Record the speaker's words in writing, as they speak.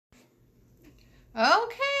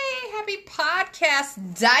Okay, happy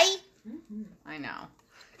podcast day. Mm-hmm. I know.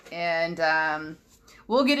 And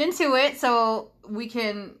we'll get into it so we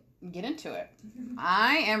can get into it. Mm-hmm.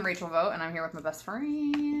 I am Rachel Vogt, and I'm here with my best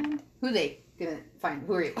friend. Who they? Fine.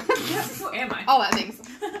 Who are you? Yes, who am I? Oh, thanks.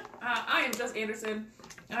 I am Jess Anderson.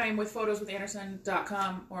 I am with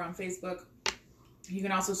photoswithanderson.com or on Facebook. You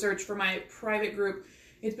can also search for my private group.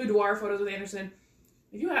 It's Boudoir Photos with Anderson.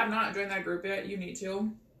 If you have not joined that group yet, you need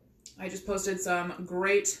to. I just posted some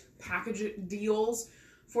great package deals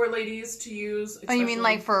for ladies to use. Oh, you mean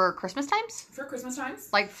like for Christmas times? For Christmas times?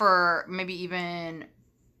 Like for maybe even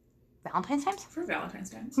Valentine's times? For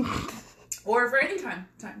Valentine's times. Or for any times.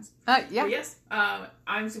 Yeah. But yes,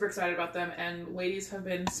 I'm super excited about them, and ladies have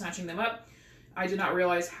been snatching them up. I did not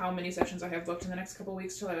realize how many sessions I have booked in the next couple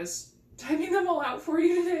weeks till I was typing them all out for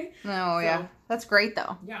you today. Oh, yeah. That's great,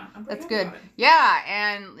 though. Yeah, I'm pretty That's happy good. about it. Yeah,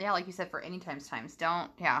 and yeah, like you said, for any times,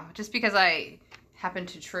 just because I happen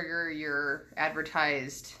to trigger your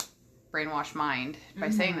advertised brainwashed mind by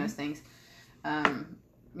saying those things.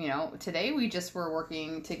 Today we just were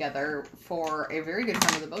working together for a very good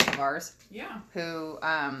friend of the both of ours. Yeah. Who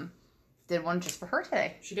did one just for her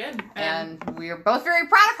today. She did. And we are both very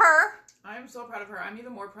proud of her. I'm so proud of her. I'm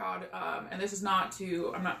even more proud, and this is not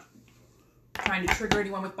I'm not trying to trigger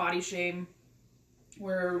anyone with body shame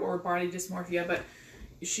or body dysmorphia, but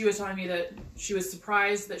she was telling me that she was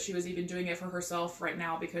surprised that she was even doing it for herself right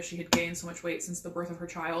now because she had gained so much weight since the birth of her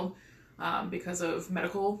child because of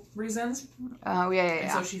medical reasons. Oh, yeah.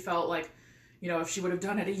 And so she felt like, if she would have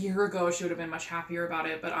done it a year ago, she would have been much happier about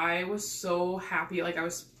it. But I was so happy. Like, I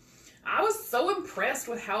was so impressed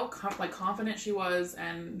with how confident she was,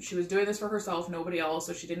 and she was doing this for herself, nobody else,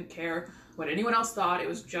 so she didn't care what anyone else thought. It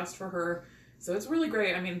was just for her. So it's really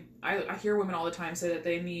great. I mean, I hear women all the time say that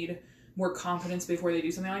they need more confidence before they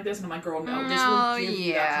do something like this, and I'm like, girl, no, this will give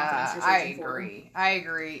you that confidence you're searching for. I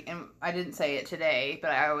agree. And I didn't say it today,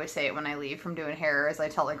 but I always say it when I leave from doing hair, as I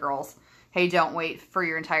tell the girls, hey, don't wait for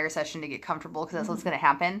your entire session to get comfortable, because that's what's going to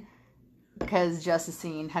happen. Because Jess has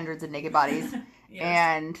seen hundreds of naked bodies, yes.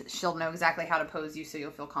 And she'll know exactly how to pose you so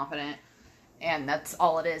you'll feel confident. And that's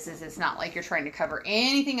all it is it's not like you're trying to cover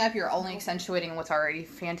anything up. You're only accentuating what's already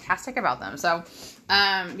fantastic about them. So,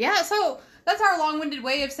 so that's our long-winded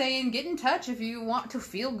way of saying get in touch if you want to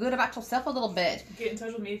feel good about yourself a little bit. Get in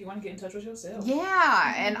touch with me if you want to get in touch with yourself.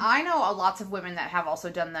 Yeah, and I know lots of women that have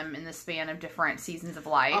also done them in the span of different seasons of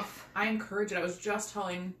life. I encourage it. I was just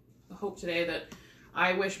telling Hope today that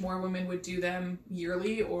I wish more women would do them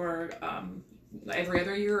yearly or every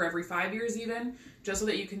other year or every 5 years even, just so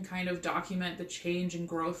that you can kind of document the change and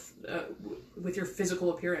growth with your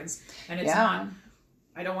physical appearance. And it's not,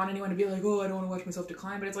 I don't want anyone to be like, oh, I don't want to watch myself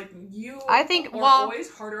decline, but it's like I think are always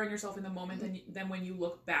harder on yourself in the moment than when you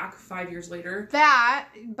look back 5 years later. That,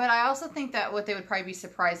 but I also think that what they would probably be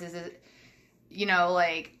surprised is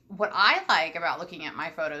like what I like about looking at my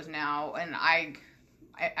photos now, and I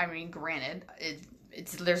mean, granted,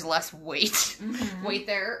 there's less weight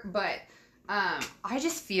there, but I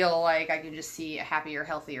just feel like I can just see a happier,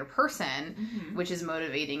 healthier person, which is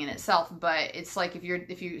motivating in itself. But it's like if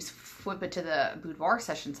you flip it to the boudoir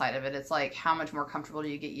session side of it, it's like how much more comfortable do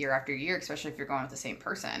you get year after year, especially if you're going with the same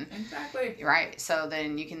person. Exactly. Right. So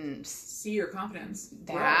then you can see your confidence.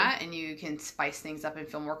 And you can spice things up and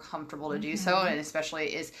feel more comfortable to do so. And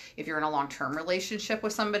especially if you're in a long-term relationship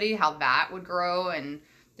with somebody, how that would grow, and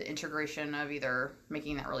the integration of either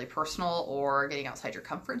making that really personal or getting outside your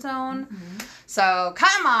comfort zone. So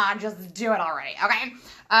come on, just do it already, okay?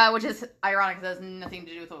 Which is ironic because it has nothing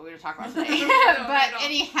to do with what we're going to talk about today. But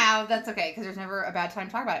anyhow, that's okay, because there's never a bad time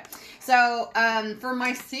to talk about it. So for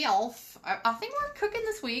myself, I think we're cooking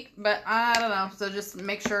this week, but I don't know. So just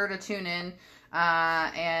make sure to tune in.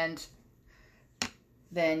 And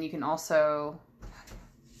then you can also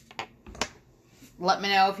let me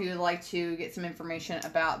know if you would like to get some information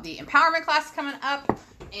about the empowerment class coming up,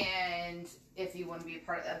 and if you want to be a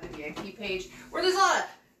part of the VIP page, where there's a lot of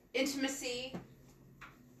intimacy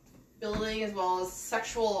building as well as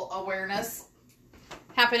sexual awareness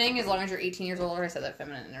happening, as long as you're 18 years old. I said that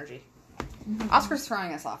feminine energy. Oscar's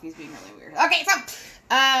throwing us off. He's being really weird. Okay, so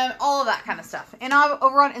all of that kind of stuff. And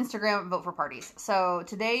over on Instagram, Vote for Parties. So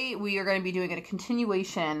today we are going to be doing a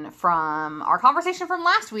continuation from our conversation from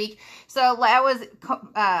last week. So that was,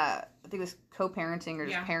 I think it was co-parenting or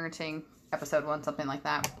just parenting, episode 1, something like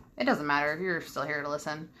that. It doesn't matter if you're still here to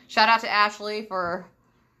listen. Shout out to Ashley for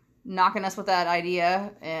knocking us with that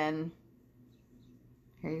idea. And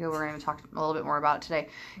here you go. We're going to talk a little bit more about it today.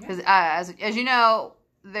 Because as you know,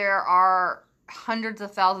 there are hundreds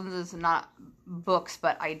of thousands of not books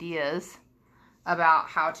but ideas about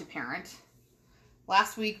how to parent.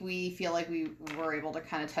 last week we feel like we were able to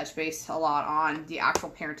kind of touch base a lot on the actual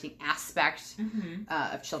parenting aspect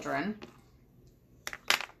of children.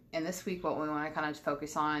 And this week what we want to kind of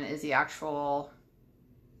focus on is the actual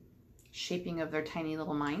shaping of their tiny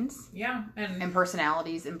little minds. Yeah. And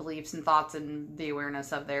personalities and beliefs and thoughts and the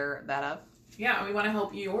awareness of Yeah, we want to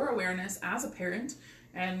help your awareness as a parent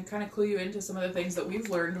and kind of clue you into some of the things that we've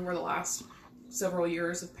learned over the last several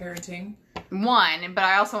years of parenting. One, but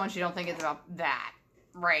I also want you to don't think it's about that,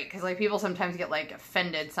 right? Because like people sometimes get like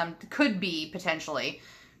offended. Some could be potentially,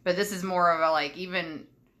 but this is more of a like even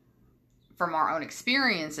from our own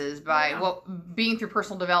experiences by being through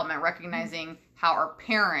personal development, recognizing how our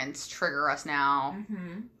parents trigger us now,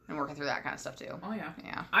 and working through that kind of stuff too. Oh yeah,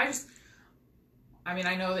 yeah.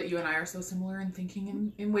 I know that you and I are so similar in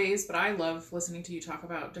thinking in ways, but I love listening to you talk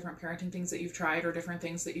about different parenting things that you've tried or different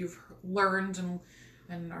things that you've learned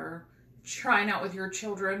and are trying out with your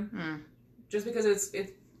children. Just because it's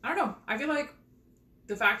I don't know. I feel like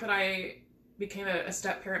the fact that I became a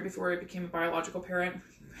step parent before I became a biological parent,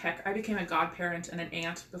 heck, I became a godparent and an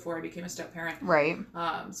aunt before I became a step parent. Right.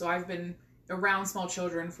 So I've been around small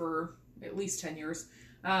children for at least 10 years.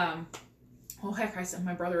 Well, heck, I said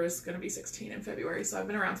my brother is going to be 16 in February, so I've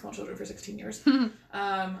been around small children for 16 years.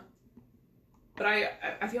 But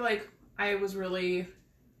I feel like I was really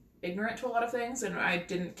ignorant to a lot of things, and I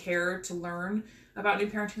didn't care to learn about new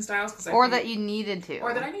parenting styles. That you needed to.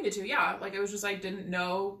 Or that I needed to, yeah. Like, it was just I didn't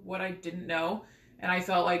know what I didn't know, and I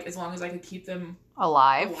felt like as long as I could keep them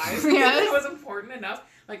alive. Yes. It was important enough.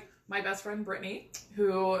 Like, my best friend, Brittany,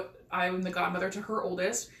 who I'm the godmother to her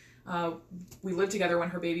oldest, we lived together when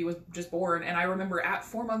her baby was just born, and I remember at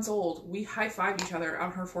 4 months old, we high-fived each other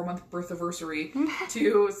on her 4-month birth anniversary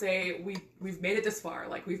to say, we've made it this far.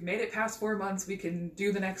 Like, we've made it past 4 months, we can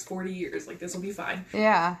do the next 40 years. Like, this will be fine.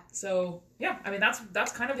 Yeah. So, yeah, I mean,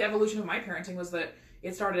 that's kind of the evolution of my parenting, was that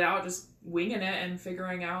it started out just winging it and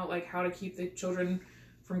figuring out, like, how to keep the children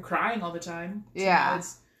from crying all the time. So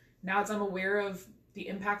now it's I'm aware of the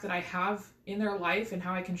impact that I have in their life and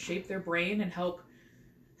how I can shape their brain and help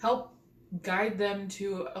guide them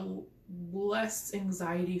to a less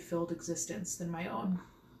anxiety-filled existence than my own.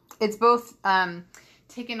 It's both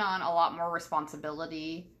taken on a lot more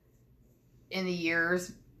responsibility in the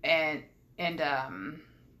years and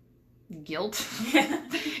guilt.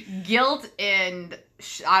 Guilt and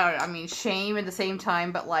shame at the same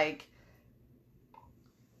time, but like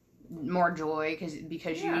more joy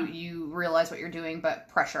because you realize what you're doing, but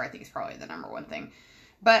pressure I think is probably the number one thing.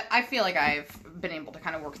 But I feel like I've been able to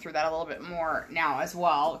kind of work through that a little bit more now as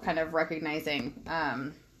well, kind of recognizing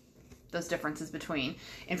those differences between.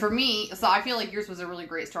 And for me, so I feel like yours was a really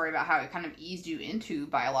great story about how it kind of eased you into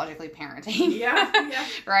biologically parenting. Yeah.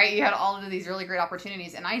 Right? You had all of these really great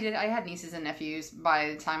opportunities. And I had nieces and nephews. By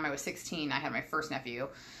the time I was 16, I had my first nephew.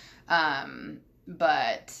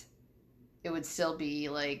 But it would still be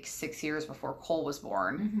like 6 years before Cole was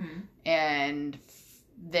born. And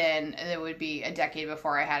then it would be a decade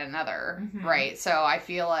before I had another, right? So I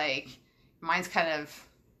feel like mine's kind of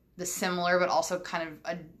the similar, but also kind of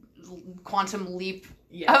a quantum leap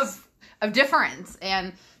of difference.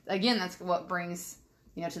 And again, that's what brings,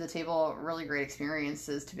 to the table really great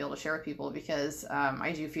experiences to be able to share with people, because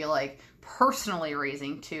I do feel like personally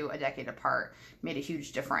raising two a decade apart made a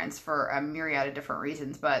huge difference for a myriad of different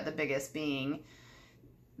reasons, but the biggest being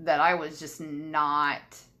that I was just not...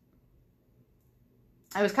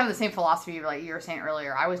 I was kind of the same philosophy like you were saying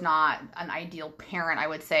earlier. I was not an ideal parent, I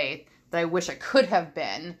would say, that I wish I could have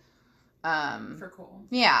been. For Cole.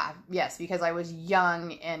 Yeah, yes, because I was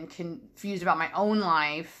young and confused about my own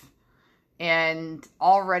life and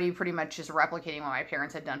already pretty much just replicating what my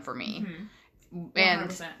parents had done for me.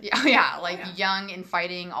 And 100%. Young and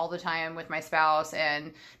fighting all the time with my spouse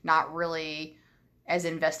and not really as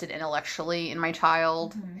invested intellectually in my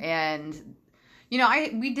child. And...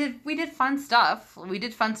 we did fun stuff. We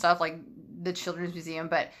did fun stuff like the Children's Museum,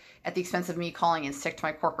 but at the expense of me calling in sick to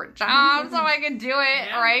my corporate job so I could do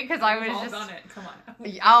it, right? Because I was just done it. Come on.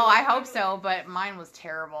 I hope so, but mine was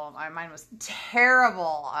terrible. Mine was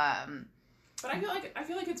terrible. But I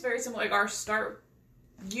feel like it's very similar. Like our start,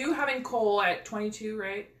 you having Cole at 22,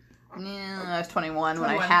 right? Yeah, I was 21 when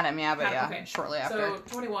I had him. Yeah, but okay. Shortly after. So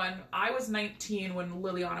 21. I was 19 when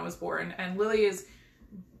Liliana was born, and Lily is.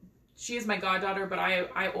 She is my goddaughter, but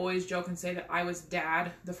I always joke and say that I was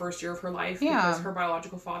dad the first year of her life because her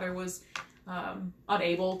biological father was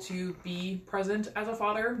unable to be present as a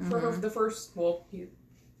father for her the first. Well,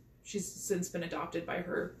 she's since been adopted by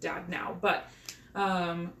her dad now, but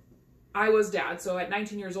I was dad. So at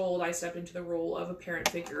 19 years old, I stepped into the role of a parent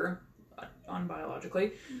figure,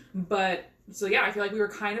 unbiologically. But So yeah, I feel like we were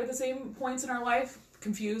kind of at the same points in our life,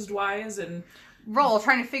 confused wise and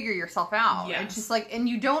trying to figure yourself out. Yes. It's just like, and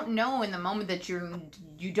you don't know in the moment that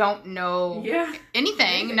you don't know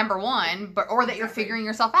anything, number one, or that you're figuring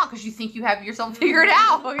yourself out because you think you have yourself figured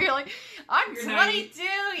out. You're like, I'm 22. Naive.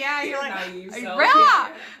 Yeah, you're like, naive self. yeah.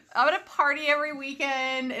 I'm gonna party every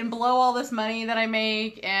weekend and blow all this money that I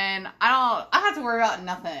make, and I don't have to worry about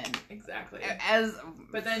nothing. Exactly.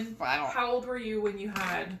 But then, how old were you when you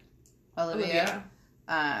had Olivia?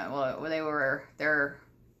 Well, they're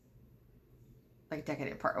like a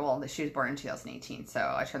decade apart. Well, she was born in 2018, so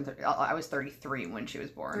I was 33 when she was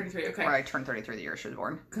born. 33, okay. Or I turned 33 the year she was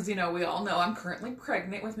born. Because, we all know I'm currently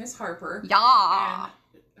pregnant with Miss Harper. Yeah!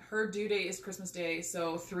 And her due date is Christmas Day,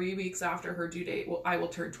 so 3 weeks after her due date, I will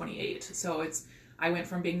turn 28. So I went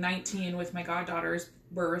from being 19 with my goddaughter's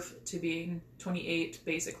birth to being 28,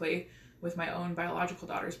 basically, with my own biological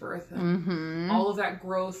daughter's birth. And all of that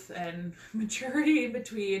growth and maturity in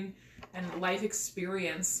between and life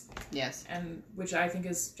experience. Yes. And which I think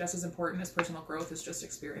is just as important as personal growth, is just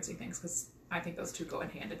experiencing things, because I think those two go in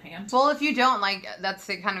hand. Well, if you don't, that's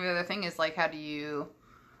the kind of the other thing is, how do you...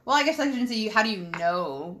 Well, I guess I shouldn't say how do you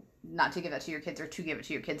know not to give that to your kids or to give it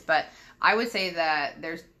to your kids, but I would say that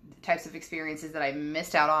there's types of experiences that I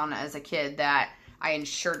missed out on as a kid that I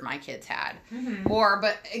ensured my kids had.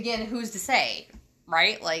 But again, who's to say,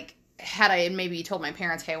 right? Had I maybe told my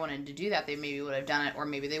parents, hey, I wanted to do that, they maybe would have done it, or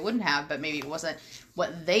maybe they wouldn't have, but maybe it wasn't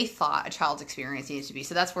what they thought a child's experience needs to be.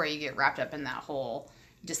 So that's where you get wrapped up in that whole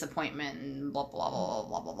disappointment and blah, blah, blah,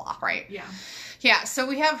 blah, blah, blah, right? Yeah, so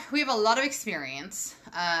we have a lot of experience,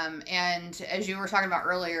 and as you were talking about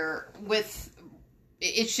earlier,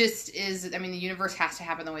 it just is, the universe has to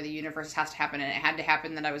happen the way the universe has to happen, and it had to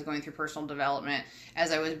happen that I was going through personal development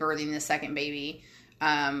as I was birthing the second baby,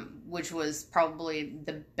 which was probably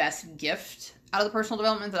the best gift out of the personal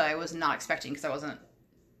development that I was not expecting, because I wasn't,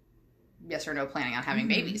 yes or no, planning on having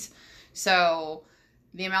babies. So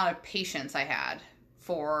the amount of patience I had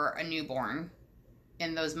for a newborn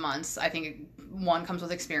in those months, I think one comes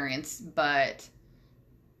with experience, but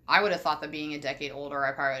I would have thought that being a decade older,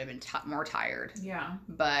 I probably would have been more tired. Yeah.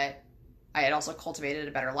 But I had also cultivated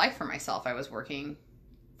a better life for myself. I was working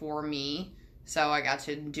for me, so I got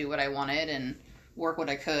to do what I wanted and work what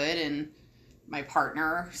I could, and my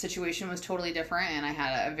partner situation was totally different, and I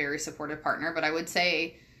had a very supportive partner. But I would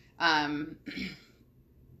say I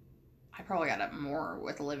probably got up more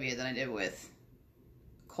with Olivia than I did with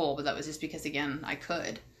Cole, but that was just because, again, I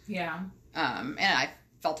could. Yeah. And I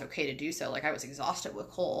felt okay to do so. I was exhausted with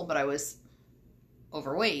Cole, but I was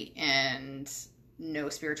overweight and no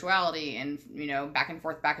spirituality and, back and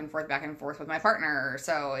forth with my partner.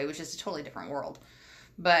 So it was just a totally different world.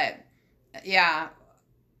 But yeah,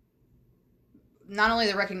 not only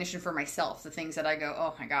the recognition for myself, the things that I go,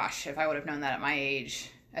 oh my gosh, if I would have known that at my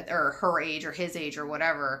age, or her age or his age or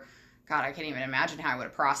whatever, God, I can't even imagine how I would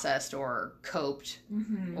have processed or coped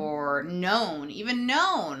or known.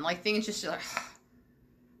 Things just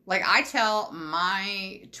I tell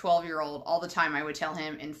my 12-year-old all the time, I would tell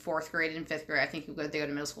him in 4th grade and 5th grade, I think they go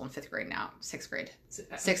to middle school in 5th grade now, 6th grade.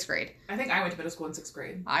 6th grade. I think I went to middle school in 6th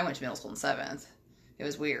grade. I went to middle school in 7th. It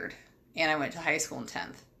was weird. And I went to high school in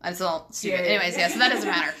 10th. I'm still stupid. Yeah. Anyways, so that doesn't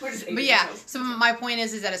matter. But yeah, so my point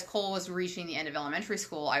is that as Cole was reaching the end of elementary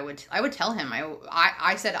school, I would tell him,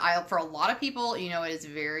 I said, for a lot of people, it is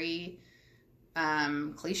very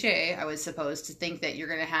cliche, I was supposed to think that you're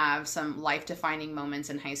going to have some life-defining moments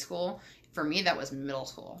in high school. For me, that was middle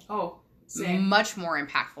school. Oh, same. Much more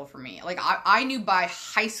impactful for me. I knew by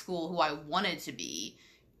high school who I wanted to be,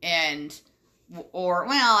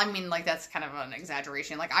 that's kind of an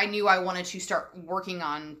exaggeration. I knew I wanted to start working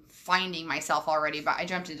on finding myself already, but I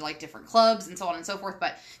jumped into different clubs and so on and so forth.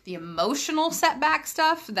 But the emotional setback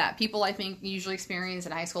stuff that people, I think, usually experience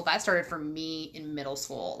in high school, that started for me in middle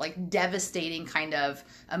school. Devastating kind of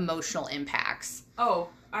emotional impacts. Oh,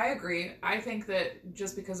 I agree. I think that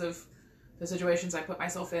just because of the situations I put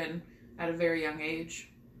myself in at a very young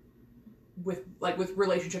age with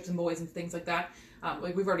relationships and boys and things like that,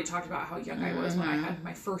 we've already talked about how young I was when I had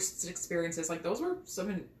my first experiences. Those were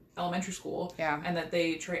some in elementary school. Yeah. And that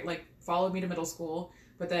they followed me to middle school.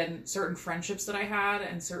 But then certain friendships that I had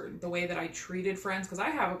and the way that I treated friends, because I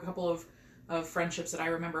have a couple of friendships that I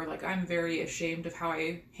remember, I'm very ashamed of how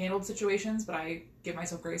I handled situations, but I give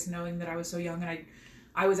myself grace knowing that I was so young, and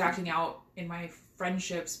I was acting out in my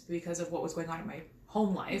friendships because of what was going on in my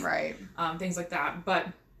home life. Right. Things like that. But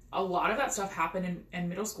a lot of that stuff happened in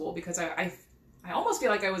middle school because I almost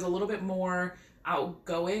feel like I was a little bit more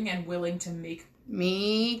outgoing and willing to make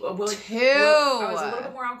me too. I was a little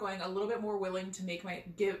bit more outgoing, a little bit more willing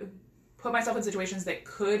to put myself in situations that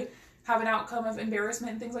could have an outcome of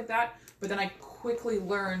embarrassment and things like that. But then I quickly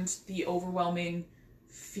learned the overwhelming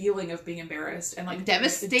feeling of being embarrassed and like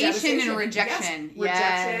devastation and rejection.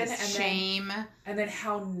 Yes, and shame. And then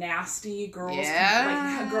how nasty girls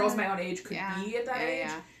girls my own age could be at that age.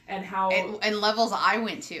 Yeah. And how and levels I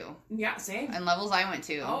went to. Yeah, same. And levels I went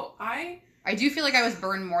to. Oh, I do feel like I was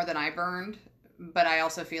burned more than I burned, but I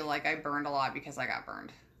also feel like I burned a lot because I got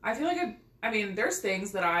burned. I feel like I mean, there's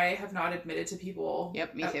things that I have not admitted to people.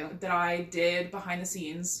 Yep, me too. That I did behind the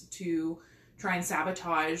scenes to try and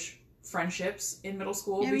sabotage friendships in middle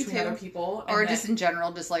school between other people. Or just in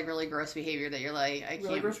general, just like really gross behavior that you're like, I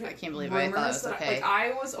can't believe I thought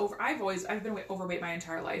it was okay. I've been overweight my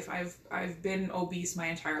entire life. I've been obese my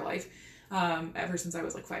entire life. Ever since I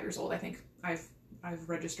was like 5 years old, I think I've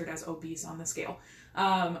registered as obese on the scale.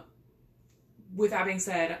 With that being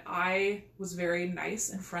said, I was very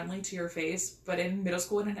nice and friendly to your face, but in middle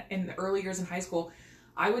school and in the early years in high school,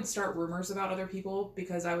 I would start rumors about other people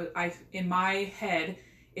because in my head,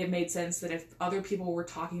 it made sense that if other people were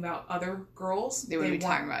talking about other girls, they would be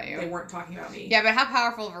talking about you. They weren't talking about me. Yeah, but how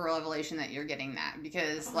powerful of a revelation that you're getting that,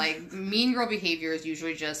 because like mean girl behavior is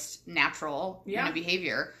usually just natural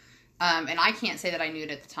behavior. And I can't say that I knew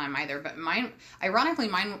it at the time either, but mine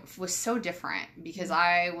was so different because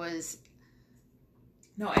I was.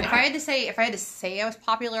 No, and if I had to say I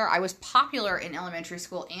was popular in elementary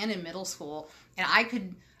school and in middle school, and I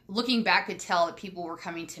could, looking back, could tell that people were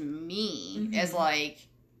coming to me as like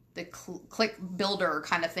the click builder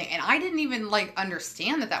kind of thing, and I didn't even like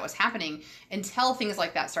understand that was happening until things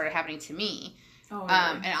like that started happening to me. Oh, really?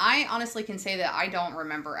 And I honestly can say that I don't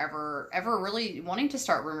remember ever really wanting to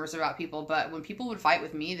start rumors about people, but when people would fight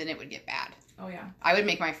with me, then it would get bad. Oh yeah, I would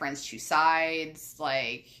make my friends choose sides,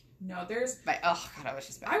 like. No, there's. But, oh god, I was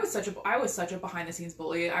just bad. I was such a behind the scenes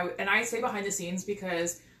bully. And I say behind the scenes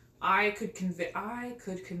because I could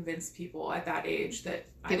convince people at that age that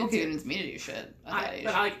people could convince me to do shit at that age.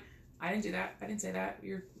 But I didn't do that. I didn't say that.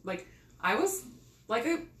 You're like, I was like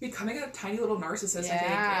becoming a tiny little narcissist. I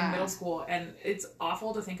think in middle school, and it's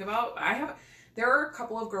awful to think about. There are a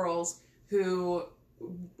couple of girls who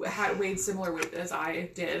had weighed similar weight as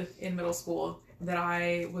I did in middle school that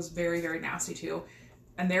I was very, very nasty to.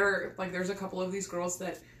 And there's a couple of these girls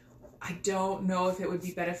that I don't know if it would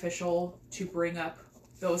be beneficial to bring up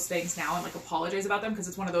those things now and like apologize about them because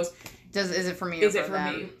it's one of those. Is it for me? Or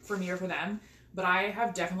for me or for them? But I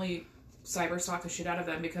have definitely cyberstalked the shit out of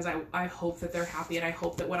them because I hope that they're happy and I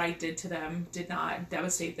hope that what I did to them did not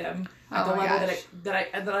devastate them at the level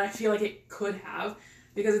that I feel like it could have.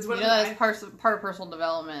 Because it's part of personal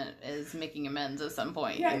development is making amends at some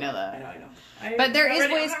point. Yeah, you know that. I know. But there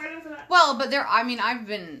is ways. Well, but I've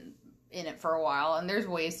been in it for a while, and there's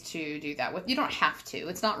ways to do that. You don't have to.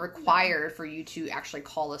 It's not required for you to actually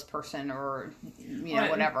call this person or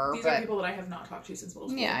whatever. These are people that I have not talked to since middle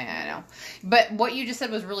school. Yeah, I know. But what you just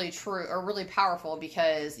said was really true or really powerful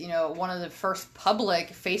because one of the first public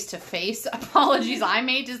face-to-face apologies I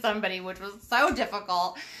made to somebody, which was so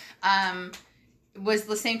difficult. Was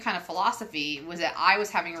the same kind of philosophy, was that I was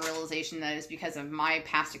having a realization that it's because of my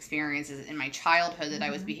past experiences in my childhood that I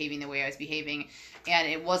was behaving the way I was behaving, and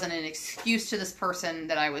it wasn't an excuse to this person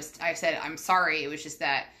that I said, I'm sorry, it was just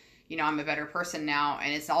that, I'm a better person now,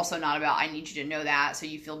 and it's also not about, I need you to know that so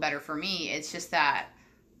you feel better for me, it's just that,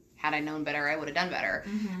 had I known better, I would have done better.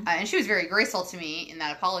 And she was very graceful to me in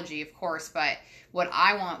that apology, of course, but what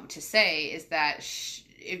I want to say is that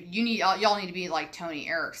y'all need to be like Toni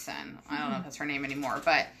Erickson. I don't know if that's her name anymore,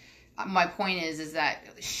 but my point is that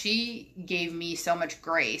she gave me so much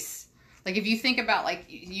grace. Like if you think about like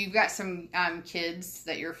you've got some kids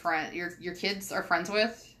that your kids are friends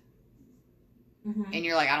with, and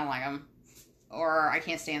you're like, I don't like them, or I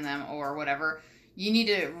can't stand them, or whatever. You need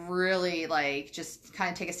to really like just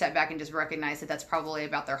kind of take a step back and just recognize that that's probably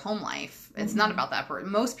about their home life. It's not about that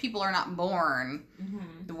person. Most people are not born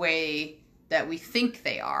the way that we think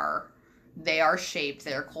they are. They are shaped,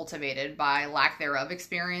 they are cultivated by lack thereof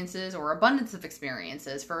experiences or abundance of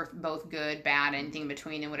experiences for both good, bad, anything in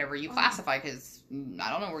between, and whatever you classify, because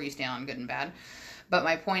I don't know where you stand on good and bad. But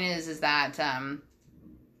my point is that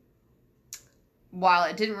while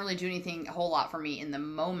it didn't really do anything a whole lot for me in the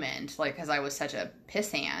moment, like because I was such a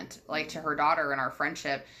pissant, like to her daughter in our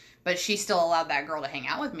friendship, but she still allowed that girl to hang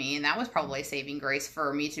out with me, and that was probably a saving grace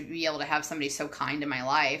for me to be able to have somebody so kind in my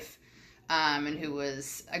life. And who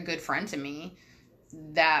was a good friend to me,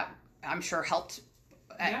 that I'm sure helped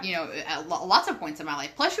at lots of points in my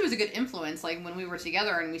life. Plus, she was a good influence. Like when we were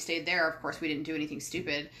together and we stayed there, of course, we didn't do anything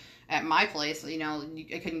stupid at my place.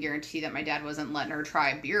 I couldn't guarantee that my dad wasn't letting her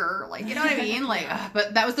try beer. Like, you know what I mean? Like,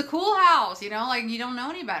 but that was the cool house, like you don't know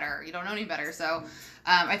any better. So,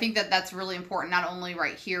 I think that's really important, not only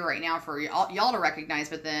right here, right now for y'all to recognize,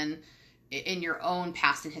 but then in your own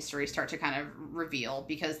past and history start to kind of reveal,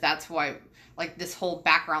 because that's why, like, this whole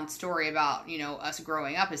background story about, us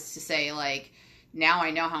growing up is to say, like, now I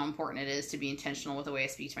know how important it is to be intentional with the way I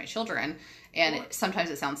speak to my children. And sometimes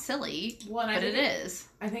it sounds silly, but it is.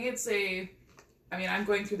 I think I'm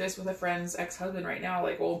going through this with a friend's ex-husband right now.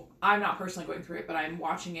 Like, well, I'm not personally going through it, but I'm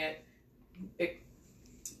watching it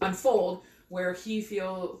unfold, where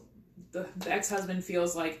the ex-husband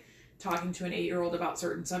feels like talking to an 8-year-old about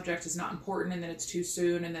certain subjects is not important, and that it's too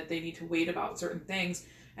soon, and that they need to wait about certain things.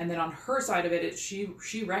 And then on her side of it,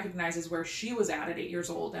 she recognizes where she was at 8 years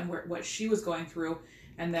old and what she was going through,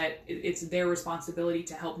 and that it's their responsibility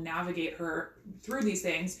to help navigate her through these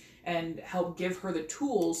things and help give her the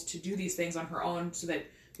tools to do these things on her own, so that,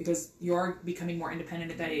 because you're becoming more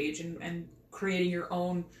independent at that age and creating your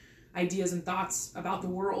own ideas and thoughts about the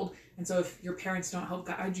world. And so if your parents don't help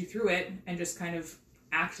guide you through it and just kind of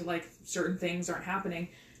act like certain things aren't happening,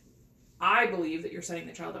 I believe that you're setting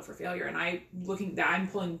the child up for failure. And I'm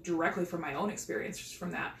pulling directly from my own experience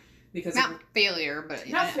from that, because not failure, but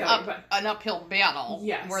an uphill battle.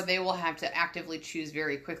 Yes. Where they will have to actively choose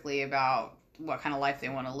very quickly about what kind of life they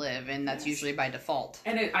want to live, and that's usually by default.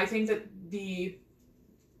 And I think that the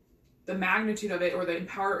magnitude of it, or the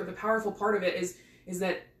powerful part of it is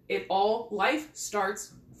that life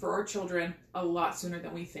starts for our children a lot sooner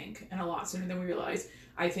than we think, and a lot sooner than we realize.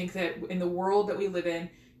 I think that in the world that we live in,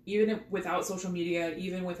 even without social media,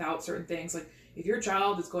 even without certain things, like, if your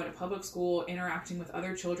child is going to public school, interacting with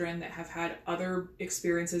other children that have had other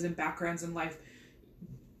experiences and backgrounds in life,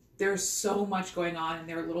 there's so much going on in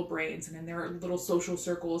their little brains and in their little social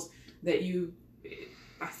circles that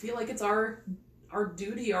I feel like it's our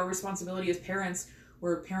duty, our responsibility as parents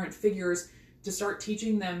or parent figures, to start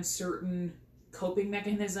teaching them certain coping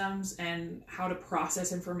mechanisms and how to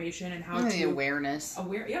process information and how to awareness.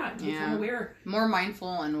 Become aware, more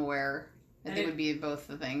mindful and aware. I think would be both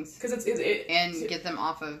the things, because get them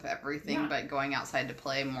off of everything, but going outside to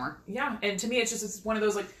play more. Yeah, and to me, it's one of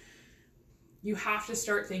those, like, you have to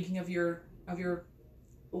start thinking of your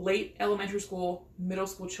late elementary school, middle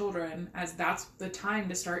school children as that's the time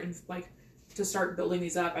to start to start building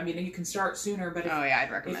these up. I mean, you can start sooner, but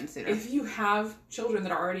I'd recommend sooner. If you have children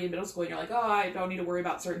that are already in middle school and you're like, I don't need to worry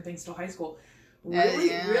about certain things till high school, really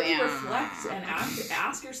reflect and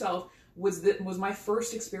ask yourself, was my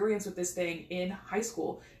first experience with this thing in high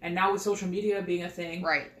school? And now with social media being a thing,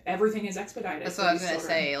 right, everything is expedited. That's what I was going to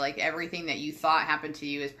say. Like, everything that you thought happened to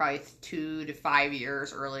you is probably 2 to 5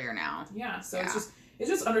 years earlier now. Yeah, so it's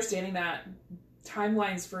just understanding that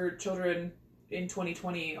timelines for children in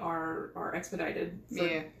 2020 are expedited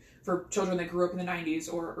for children that grew up in the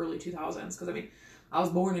 90s or early 2000s. Because, I mean, I was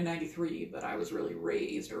born in 93, but I was really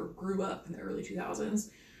raised or grew up in the early 2000s.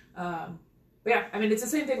 But yeah, I mean, it's the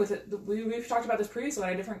same thing with it. We've talked about this previously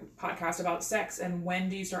on a different podcast about sex and when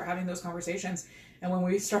do you start having those conversations. And when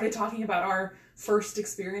we started talking about our first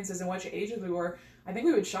experiences and what ages we were, I think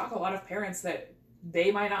we would shock a lot of parents that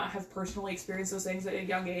they might not have personally experienced those things at a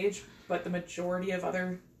young age, but the majority of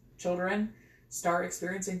other children start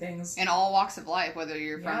experiencing things in all walks of life, whether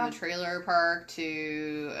you're from the trailer park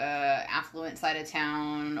to affluent side of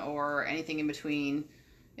town or anything in between.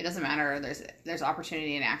 It doesn't matter. There's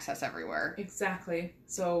opportunity and access everywhere. Exactly.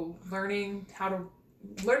 So learning how to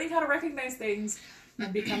recognize things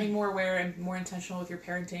and becoming more aware and more intentional with your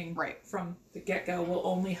parenting from the get-go will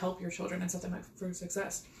only help your children and set them up for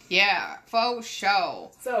success. Yeah, faux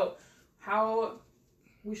show. So how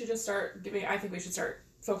we should just start I think we should start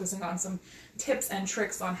focusing on some tips and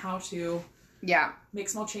tricks on how to make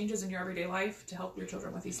small changes in your everyday life to help your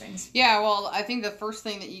children with these things. Yeah, well, I think the first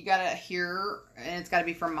thing that you gotta hear, and it's gotta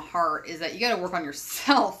be from the heart, is that you gotta work on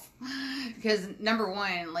yourself. Because number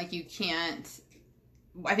one, like, you can't,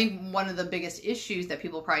 I think one of the biggest issues that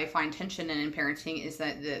people probably find tension in parenting is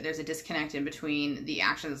that there's a disconnect in between the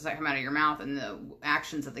actions that come out of your mouth and the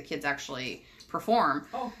actions that the kids actually perform.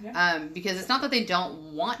 Oh, yeah. Because it's not that they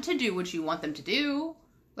don't want to do what you want them to do.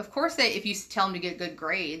 Of course, if you tell them to get good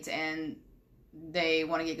grades and they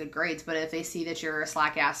want to get good grades, but if they see that you're a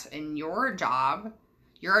slack ass in your job,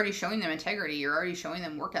 you're already showing them integrity. You're already showing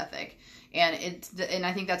them work ethic. And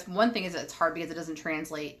I think that's one thing is that it's hard because it doesn't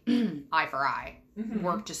translate eye for eye,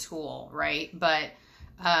 work to school, right? But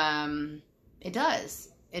it does.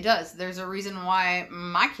 It does. There's a reason why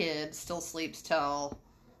my kid still sleeps till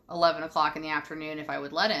 11 o'clock in the afternoon if I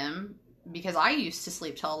would let him, because I used to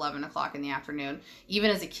sleep till 11 o'clock in the afternoon,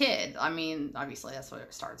 even as a kid. I mean, obviously that's where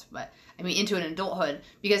it starts, but I mean, into an adulthood,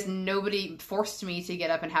 because nobody forced me to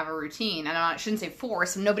get up and have a routine. And I shouldn't say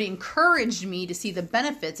force, nobody encouraged me to see the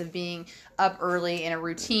benefits of being up early in a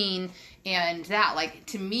routine. And that, like,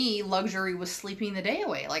 to me, luxury was sleeping the day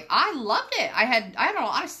away. Like, I loved it. I don't know,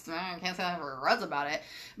 I can't say I have regrets about it,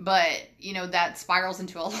 but, you know, that spirals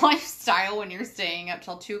into a lifestyle when you're staying up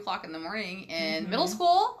till 2 o'clock in the morning in middle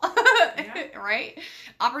school, right?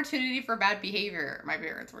 Opportunity for bad behavior. My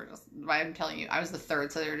parents were just, I'm telling you, I was the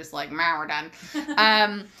third, so they were just like, man, we're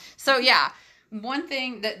done. So, yeah, one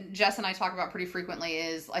thing that Jess and I talk about pretty frequently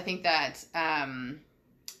is, I think that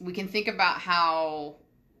we can think about how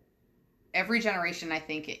every generation, I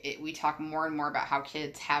think we talk more and more about how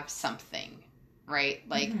kids have something, right?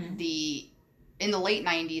 Like in the late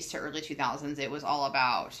 90s to early 2000s, it was all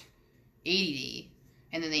about ADD,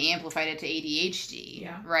 and then they amplified it to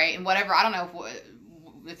ADHD, right? And whatever, I don't know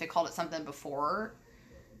if they called it something before.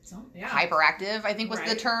 Hyperactive, I think, was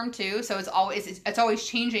the term too. So it's always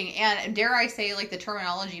changing, and dare I say, like, the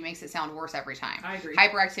terminology makes it sound worse every time. I agree.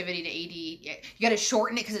 Hyperactivity to AD, you got to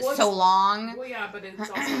shorten it because it's so long. Well, yeah, but it's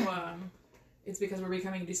also it's because we're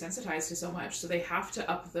becoming desensitized to so much, so they have to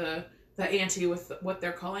up the ante with what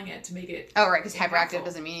they're calling it to make it. Oh, right, because hyperactive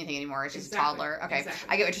doesn't mean anything anymore. It's just a toddler. Okay, exactly.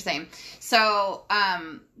 I get what you're saying. So,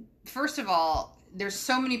 first of all, there's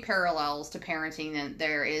so many parallels to parenting that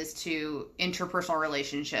there is to interpersonal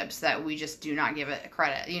relationships that we just do not give it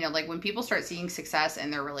credit. You know, like, when people start seeing success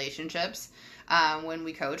in their relationships, when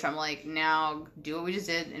we coach, I'm like, now do what we just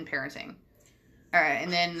did in parenting. All right,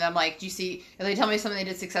 and then I'm like, do you see, if they tell me something they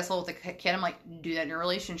did successful with a kid, I'm like, do that in a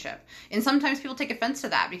relationship. And sometimes people take offense to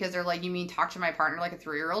that because they're like, you mean talk to my partner like a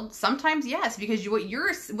 3-year-old? Sometimes, yes, because what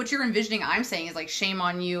you're envisioning, I'm saying, is like, shame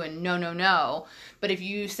on you and no. But if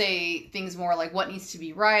you say things more like, what needs to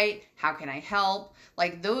be right? How can I help?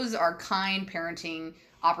 Like, those are kind parenting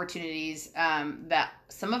opportunities that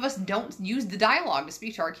some of us don't use the dialogue to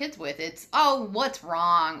speak to our kids with. It's, oh, what's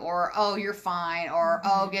wrong? Or, oh, you're fine. Or,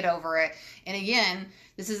 oh, get over it. And again,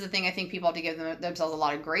 this is the thing I think people have to give themselves a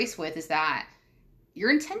lot of grace with, is that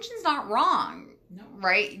your intention's not wrong. No.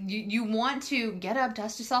 Right? You want to get up,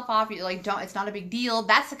 dust yourself off. You like, it's not a big deal.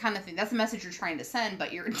 That's the kind of thing. That's the message you're trying to send,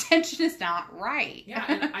 but your intention is not right. Yeah,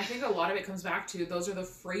 and I think a lot of it comes back to, those are the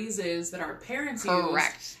phrases that our parents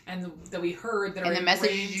use, and that we heard, that and are the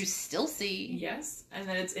messages you still see. Yes, and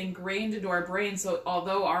that it's ingrained into our brain. So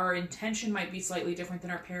although our intention might be slightly different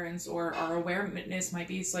than our parents, or our awareness might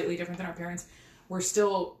be slightly different than our parents, we're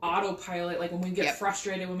still autopilot. Like, when we get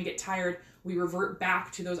frustrated, when we get tired, we revert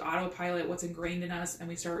back to those autopilot, what's ingrained in us, and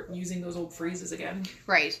we start using those old phrases again.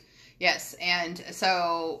 Right. Yes. And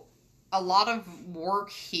so a lot of work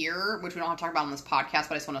here, which we don't have to talk about on this podcast,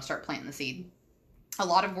 but I just want to start planting the seed. A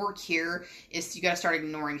lot of work here is you got to start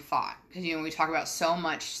ignoring thought. Because, you know, we talk about so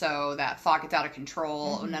much so that thought gets out of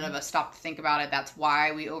control. None of us stop to think about it. That's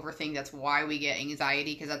why we overthink. That's why we get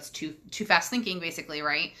anxiety, because that's too fast thinking, basically,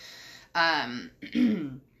 right?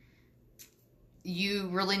 You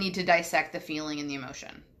really need to dissect the feeling and the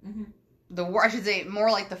emotion. I should say more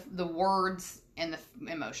like the words and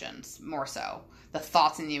the emotions, more so. The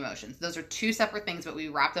thoughts and the emotions. Those are two separate things, but we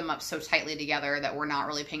wrap them up so tightly together that we're not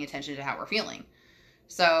really paying attention to how we're feeling.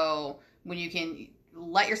 So when you can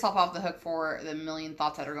let yourself off the hook for the million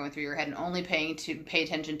thoughts that are going through your head and only pay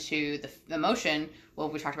attention to the emotion, well,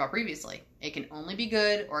 we talked about previously. It can only be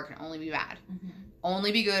good or it can only be bad.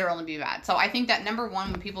 Only be good or only be bad. So I think that, number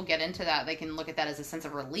one, when people get into that, they can look at that as a sense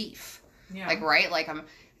of relief. Yeah. Like, right? Like,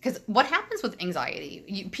 because what happens with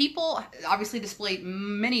anxiety? People obviously display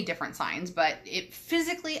many different signs, but it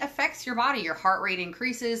physically affects your body. Your heart rate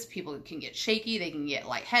increases. People can get shaky. They can get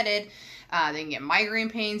lightheaded. They can get migraine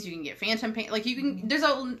pains. You can get phantom pain. Like, you can. There's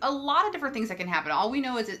a lot of different things that can happen. All we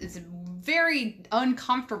know is it's very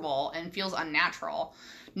uncomfortable and feels unnatural.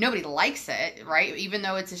 Nobody likes it, right? Even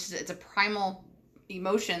though it's a primal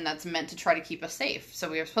emotion that's meant to try to keep us safe. So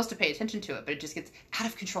we are supposed to pay attention to it, but it just gets out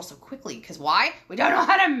of control so quickly. Because why? We don't know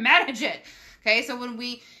how to manage it. Okay, so when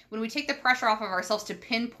we take the pressure off of ourselves to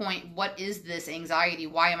pinpoint, what is this anxiety?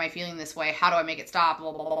 Why am I feeling this way? How do I make it stop?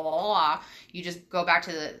 Blah, blah, blah, blah, blah. You just go back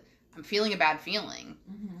to I'm feeling a bad feeling,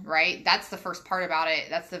 right? That's the first part about it.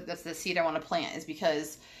 That's the seed I want to plant, is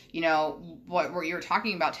because, you know, what you're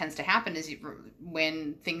talking about tends to happen is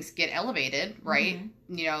when things get elevated, right?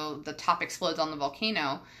 You know, the top explodes on the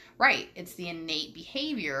volcano, right? It's the innate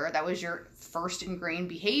behavior. That was your first ingrained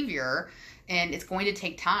behavior, and it's going to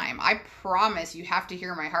take time. I promise you have to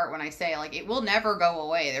hear my heart when I say, like, it will never go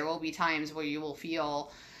away. There will be times where you will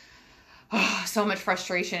feel so much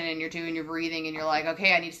frustration, and you're doing your breathing and you're like,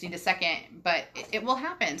 okay, I just need a second, but it will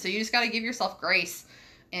happen. So you just got to give yourself grace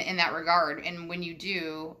in that regard. And when you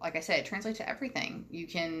do, like I said, it translates to everything. You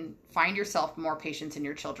can find yourself more patience in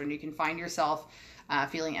your children. You can find yourself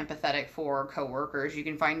feeling empathetic for coworkers. You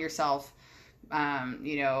can find yourself,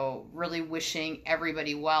 really wishing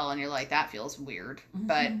everybody well. And you're like, that feels weird,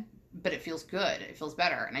 but it feels good. It feels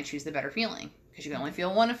better. And I choose the better feeling, because you can only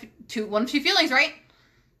feel one of two feelings, right?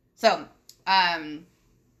 So,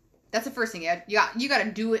 that's the first thing. You got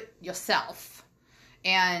to do it yourself.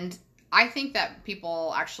 And I think that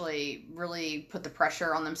people actually really put the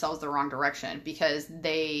pressure on themselves the wrong direction, because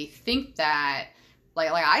they think that,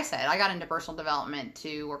 like I said, I got into personal development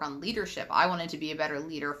to work on leadership. I wanted to be a better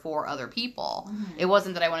leader for other people. It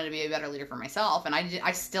wasn't that I wanted to be a better leader for myself. And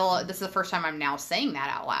I still, this is the first time I'm now saying that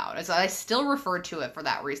out loud. So I still referred to it for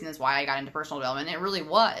that reason, is why I got into personal development. It really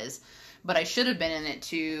was, but I should have been in it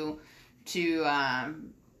to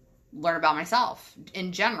learn about myself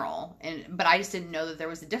in general. But I just didn't know that there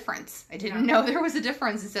was a difference. I didn't know there was a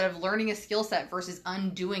difference. Instead of learning a skill set versus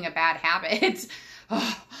undoing a bad habit.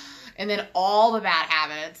 And then all the bad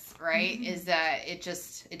habits, right, is that it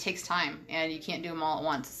takes time, and you can't do them all at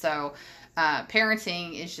once. So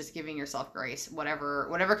parenting is just giving yourself grace,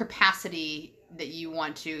 whatever capacity that you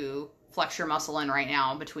want to flex your muscle in right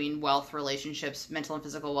now, between wealth, relationships, mental and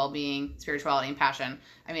physical well-being, spirituality, and passion.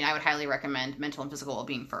 I mean, I would highly recommend mental and physical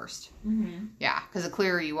well-being first. Yeah, because the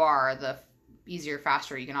clearer you are, the easier,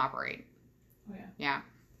 faster you can operate. Oh, yeah. Yeah.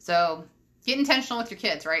 So get intentional with your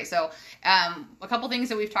kids, right? So a couple things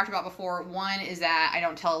that we've talked about before. One is that I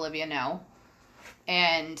don't tell Olivia no.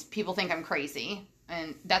 And people think I'm crazy.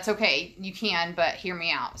 And that's okay. You can, but hear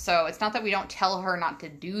me out. So it's not that we don't tell her not to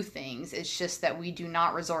do things. It's just that we do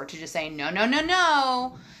not resort to just saying, no, no, no,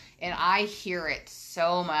 no. And I hear it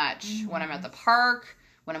so much when I'm at the park,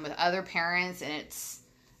 when I'm with other parents, and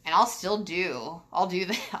I'll still do. I'll do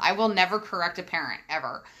that. I will never correct a parent,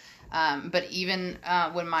 ever. But even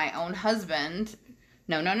when my own husband,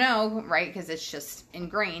 no, right? Because it's just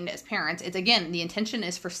ingrained as parents. It's, again, the intention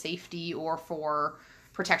is for safety or for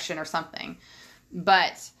protection or something.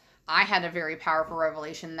 But I had a very powerful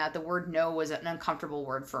revelation that the word no was an uncomfortable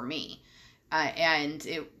word for me. And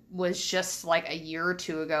it was just like a year or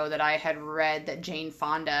two ago that I had read that Jane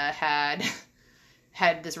Fonda had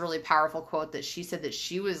this really powerful quote that she said that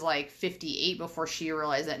she was like 58 before she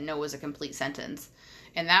realized that no was a complete sentence.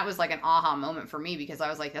 And that was like an aha moment for me, because I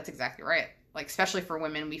was like, that's exactly right. Like, especially for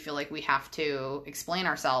women, we feel like we have to explain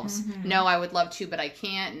ourselves. No, I would love to, but I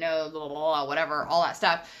can't. No, blah, blah, blah, whatever, all that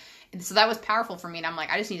stuff. And so that was powerful for me. And I'm like,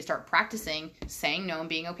 I just need to start practicing saying no and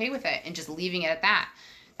being okay with it and just leaving it at that.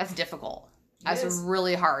 That's difficult. That's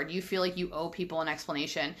really hard. You feel like you owe people an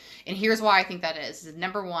explanation. And here's why I think that is.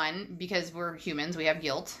 Number one, because we're humans, we have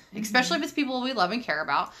guilt, especially if it's people we love and care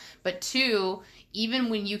about. But two, even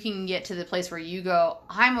when you can get to the place where you go,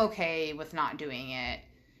 I'm okay with not doing it,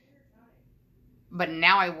 but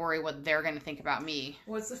now I worry what they're going to think about me.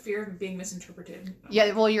 What's the fear of being misinterpreted?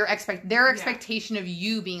 Yeah, well, their expectation of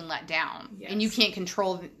you being let down. Yes. And you can't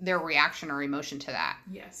control their reaction or emotion to that.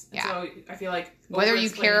 Yes. And so I feel like whether you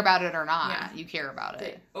care about it or not, you care about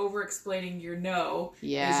it. Over-explaining your no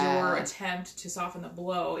is your attempt to soften the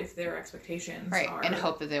blow if their expectations are... and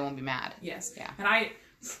hope that they won't be mad. Yes. Yeah. And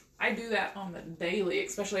I do that on the daily,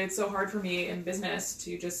 especially. It's so hard for me in business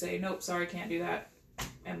to just say, nope, sorry, can't do that.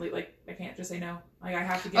 And like, I can't just say no. Like, I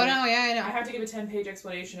have to give. I know. I have to give a 10-page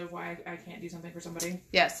explanation of why I can't do something for somebody.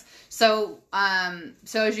 Yes. So,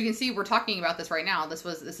 so as you can see, we're talking about this right now. This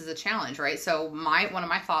is a challenge, right? So one of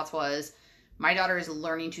my thoughts was, my daughter is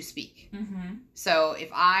learning to speak. So if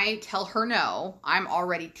I tell her no, I'm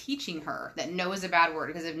already teaching her that no is a bad word.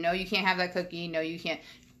 Because if no, you can't have that cookie. No, you can't.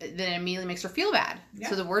 Then it immediately makes her feel bad. Yeah.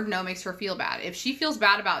 So the word no makes her feel bad. If she feels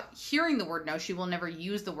bad about hearing the word no, she will never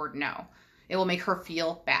use the word no. It will make her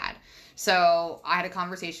feel bad. So I had a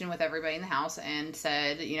conversation with everybody in the house and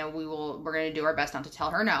said, we're going to do our best not to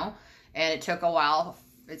tell her no. And it took a while.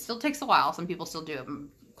 It still takes a while. Some people still do it.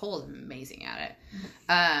 Cole is amazing at it.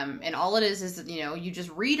 And all it is, you just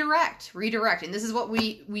redirect. And this is what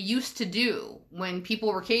we used to do when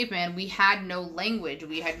people were cavemen. We had no language.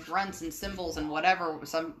 We had grunts and symbols and whatever.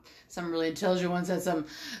 Some really intelligent ones had some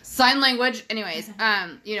sign language. Anyways,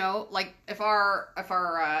 like if our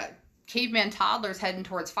caveman toddlers heading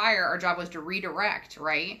towards fire, our job was to redirect,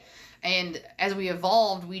 right? And as we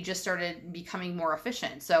evolved, we just started becoming more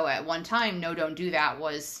efficient. So at one time, no, don't do that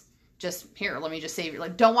was just, here, let me just save you.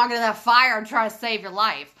 Like, don't walk into that fire. I'm trying to save your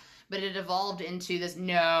life. But it evolved into this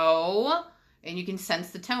no, and you can sense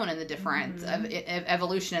the tone and the difference of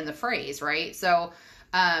evolution in the phrase, right? So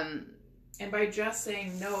And by just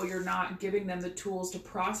saying no, you're not giving them the tools to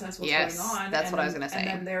process what's going on. That's what I was going to say.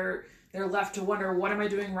 And then they're left to wonder, what am I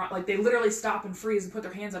doing wrong? Like, they literally stop and freeze and put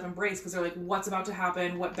their hands up and brace because they're like, what's about to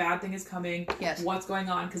happen? What bad thing is coming? Yes. What's going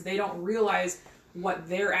on? Because they don't realize what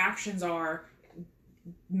their actions are.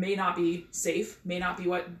 May not be safe, may not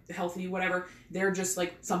be healthy, whatever. They're just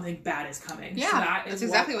like, something bad is coming. Yeah, so that's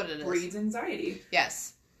exactly what it is. Breeds anxiety.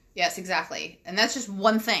 Yes, exactly. And that's just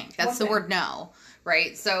one thing. That's the word no,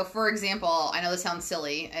 right? So, for example, I know this sounds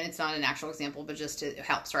silly, and it's not an actual example, but just it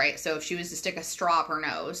helps, right? So, if she was to stick a straw up her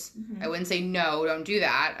nose, I wouldn't say, no, don't do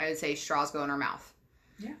that. I would say, straws go in her mouth.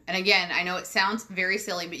 Yeah. And again, I know it sounds very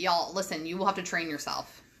silly, but y'all, listen, you will have to train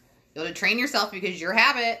yourself. You'll have to train yourself because your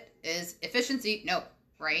habit is efficiency. No,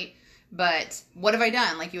 right? But what have I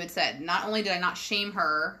done? Like you had said, not only did I not shame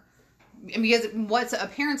her, because what's a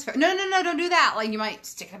parent's... No, don't do that. Like, you might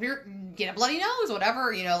stick up get a bloody nose,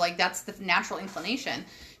 whatever. You know, like, that's the natural inclination,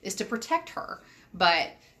 is to protect her.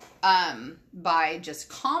 But by just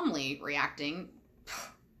calmly reacting,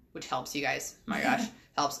 which helps you guys. My gosh.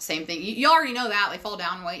 Helps. Same thing. You already know that. They fall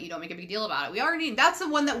down, wait, you don't make a big deal about it. That's the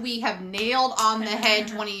one that we have nailed on the head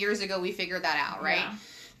 20 years ago. We figured that out, right? Yeah.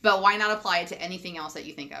 But why not apply it to anything else that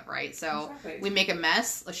you think of, right? So we make a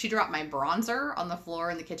mess. She dropped my bronzer on the floor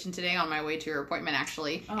in the kitchen today on my way to her appointment,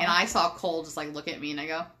 actually. Oh. And I saw Cole just like look at me and I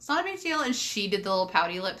go, it's not a big deal. And she did the little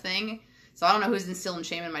pouty lip thing. So I don't know who's instilling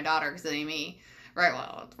shame in my daughter because it ain't me. Right,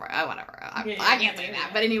 well, whatever. I can't say that.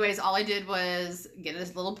 But anyways, all I did was get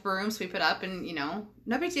this little broom, sweep it up, and,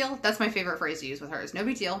 no big deal. That's my favorite phrase to use with hers. No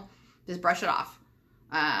big deal. Just brush it off.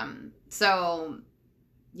 So...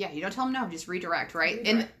 yeah, you don't tell them no, just redirect, right?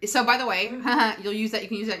 And so, by the way, you'll use that. You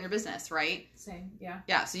can use that in your business, right? Same, yeah.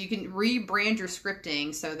 Yeah, so you can rebrand your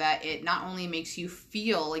scripting so that it not only makes you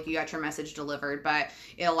feel like you got your message delivered, but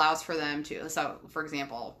it allows for them to. So, for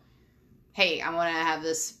example, hey, I want to have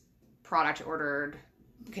this product ordered.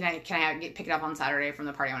 Can I pick it up on Saturday from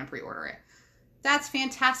the party? I want to pre-order it. That's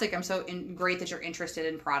fantastic. I'm so great that you're interested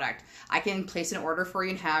in product. I can place an order for you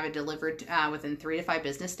and have it delivered within 3 to 5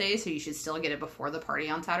 business days, so you should still get it before the party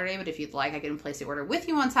on Saturday. But if you'd like, I can place the order with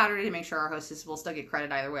you on Saturday to make sure our hostess will still get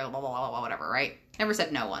credit either way, blah, blah, blah, blah, whatever, right? Never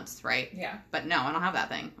said no once, right? Yeah. But no, I don't have that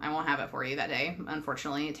thing. I won't have it for you that day.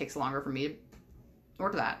 Unfortunately, it takes longer for me to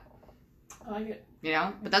order that. I like it.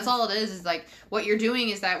 But that's all it is like what you're doing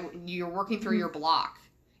is that you're working through your block.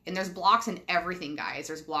 And there's blocks in everything, guys.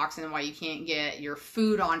 There's blocks in why you can't get your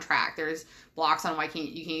food on track. There's blocks on why you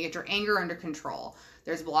can't get your anger under control.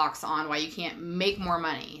 There's blocks on why you can't make more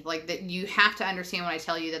money. Like that, you have to understand when I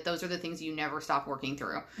tell you that those are the things you never stop working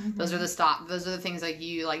through. Mm-hmm. Those are the things like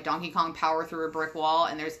you like Donkey Kong power through a brick wall,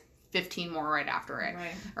 and there's 15 more right after it.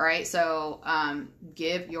 Right. All right. So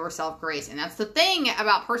give yourself grace, and that's the thing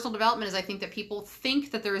about personal development is I think that people think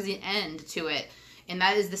that there is an end to it. And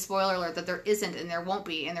that is the spoiler alert that there isn't and there won't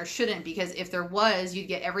be and there shouldn't, because if there was, you'd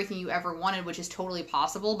get everything you ever wanted, which is totally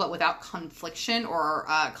possible, but without confliction or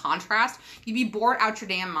contrast, you'd be bored out your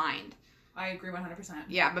damn mind. I agree 100%.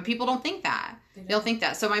 Yeah, but people don't think that. They'll think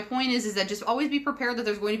that. So my point is that just always be prepared that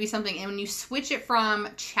there's going to be something. And when you switch it from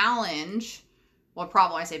challenge,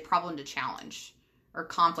 problem to challenge or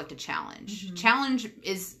conflict to challenge. Mm-hmm. Challenge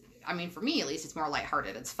is... I mean, for me, at least, it's more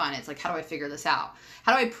lighthearted. It's fun. It's like, how do I figure this out?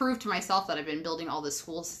 How do I prove to myself that I've been building all this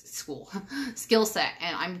skill set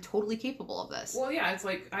and I'm totally capable of this? Well, yeah, it's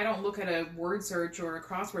like, I don't look at a word search or a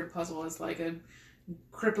crossword puzzle as like a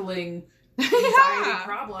crippling anxiety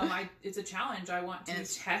problem. It's a challenge. I want to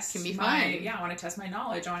test can be fun. I want to test my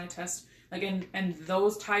knowledge. I want to test, like, and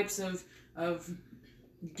those types of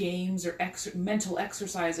games or mental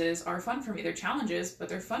exercises are fun for me. They're challenges, but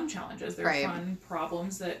they're fun challenges. They're fun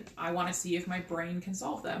problems that I want to see if my brain can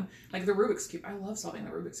solve them. Like the Rubik's Cube. I love solving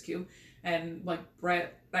the Rubik's Cube. And like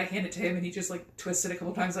Brett, I hand it to him and he just like twists it a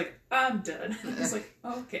couple times like, I'm done. It's like,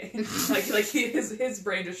 oh, okay. like his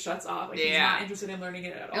brain just shuts off. Like he's not interested in learning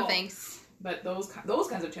it at all. No thanks. But those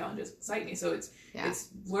kinds of challenges excite me. So it's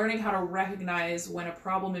learning how to recognize when a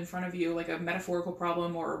problem in front of you, like a metaphorical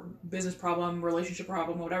problem or business problem, relationship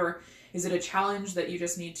problem, whatever, is it a challenge that you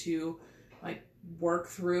just need to like work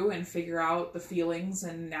through and figure out the feelings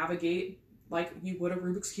and navigate like you would a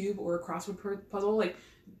Rubik's Cube or a crossword puzzle? Like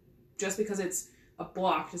just because it's a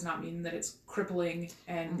block does not mean that it's crippling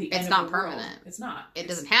and the end of the world. It's not permanent. It's not. It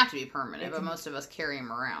doesn't have to be permanent, but most of us carry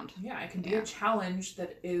them around. Yeah, it can be a challenge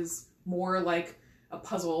that is more like a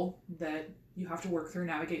puzzle that you have to work through,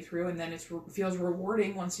 navigate through, and then it feels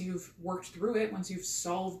rewarding once you've worked through it, once you've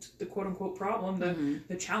solved the quote-unquote problem,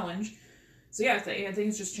 the challenge. So yeah, I think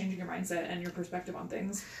it's just changing your mindset and your perspective on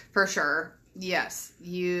things. For sure. Yes.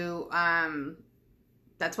 You,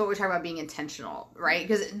 That's what we're talking about, being intentional, right?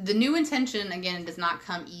 Because the new intention, again, does not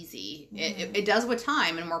come easy. It does with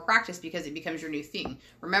time and more practice, because it becomes your new thing.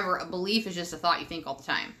 Remember, a belief is just a thought you think all the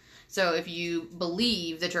time. So if you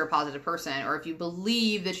believe that you're a positive person, or if you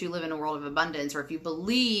believe that you live in a world of abundance, or if you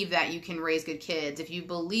believe that you can raise good kids, if you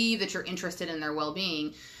believe that you're interested in their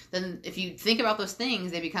well-being, then if you think about those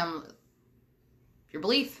things, they become your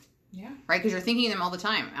belief. Yeah. Right? Because you're thinking them all the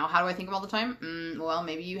time. How do I think them all the time? Well,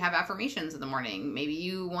 maybe you have affirmations in the morning. Maybe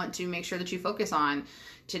you want to make sure that you focus on,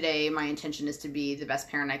 today my intention is to be the best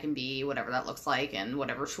parent I can be, whatever that looks like, and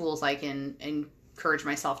whatever tools I can encourage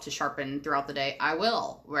myself to sharpen throughout the day, I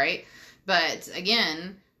will, right? But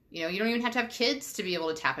again, you don't even have to have kids to be able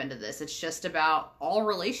to tap into this. It's just about all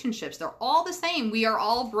relationships. They're all the same. We are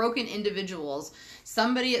all broken individuals.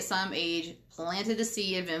 Somebody at some age planted a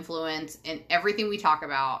seed of influence in everything we talk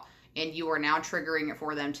about, and you are now triggering it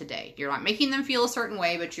for them today. You're not making them feel a certain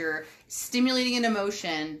way, but you're stimulating an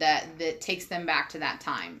emotion that takes them back to that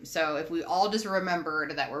time. So if we all just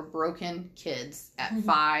remembered that we're broken kids at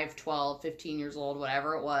 5, 12, 15 years old,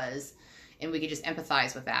 whatever it was, and we could just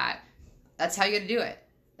empathize with that, that's how you got to do it.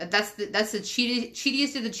 That's the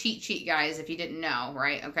cheatiest of the cheat sheet, guys, if you didn't know,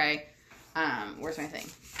 right? Okay. Where's my thing?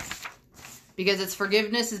 Because it's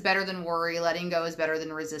forgiveness is better than worry. Letting go is better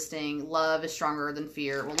than resisting. Love is stronger than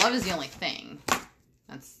fear. Well, love is the only thing.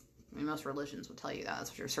 Most religions would tell you that. That's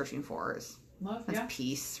what you're searching for, is love. That's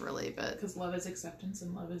peace, really. But because love is acceptance,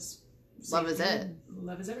 and love is it.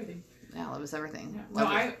 Love is everything. Yeah, love is everything.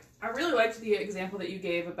 Yeah. I really liked the example that you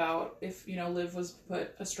gave about if Liv was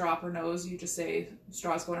put a straw up her nose, you just say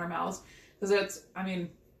straws go in our mouths, because that's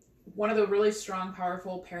one of the really strong,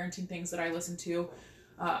 powerful parenting things that I listened to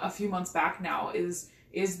a few months back now is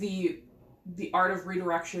the art of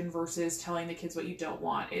redirection versus telling the kids what you don't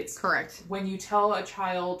want. It's correct. When you tell a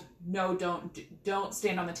child, no, don't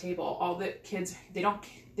stand on the table, all the kids, they don't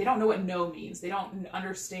know what no means. They don't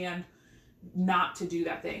understand not to do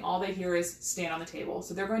that thing. All they hear is stand on the table.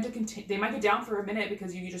 So they're going to continue. They might get down for a minute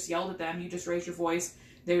because you just yelled at them. You just raised your voice.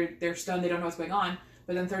 They're stunned. They don't know what's going on.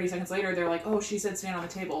 But then 30 seconds later, they're like, oh, she said stand on the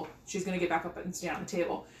table. She's going to get back up and stand on the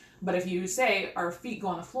table. But if you say our feet go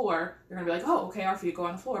on the floor, they're going to be like, oh, okay, our feet go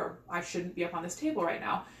on the floor. I shouldn't be up on this table right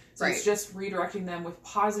now. So It's just redirecting them with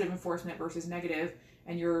positive enforcement versus negative.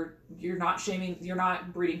 And you're not shaming, you're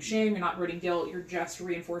not breeding shame, you're not breeding guilt, you're just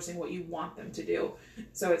reinforcing what you want them to do.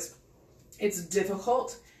 So it's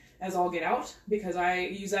difficult as all get out, because I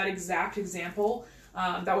use that exact example.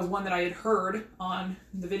 That was one that I had heard on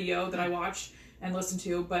the video that I watched and listened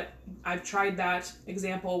to, but I've tried that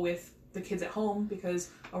example with the kids at home, because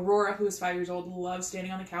Aurora, who is 5 years old, loves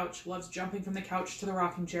standing on the couch, loves jumping from the couch to the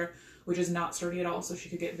rocking chair, which is not sturdy at all, so she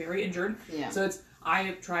could get very injured. Yeah. So I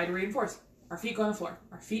have tried to reinforce, our feet go on the floor,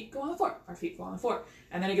 our feet go on the floor, our feet go on the floor.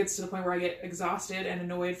 And then it gets to the point where I get exhausted and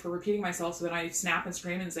annoyed for repeating myself, so then I snap and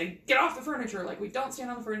scream and say, get off the furniture, we don't stand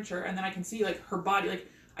on the furniture. And then I can see her body,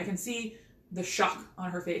 I can see the shock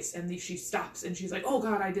on her face, and she stops and she's like, oh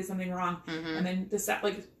God, I did something wrong. Mm-hmm. And then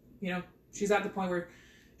she's at the point where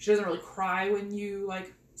she doesn't really cry when you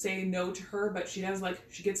say no to her, but she does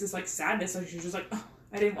she gets this sadness, so she's just like, oh,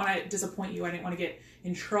 I didn't want to disappoint you, I didn't want to get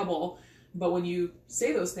in trouble. But when you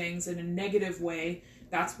say those things in a negative way,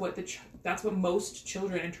 that's what most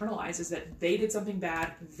children internalize, is that they did something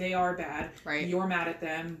bad, they are bad, right? You're mad at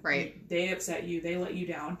them, right? They upset you, they let you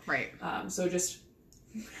down, right? So just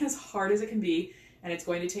as hard as it can be, and it's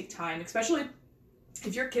going to take time, especially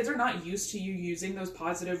if your kids are not used to you using those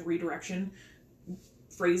positive redirection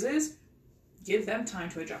phrases. Give them time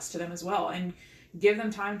to adjust to them as well, and give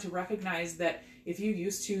them time to recognize that if you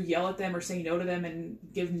used to yell at them or say no to them and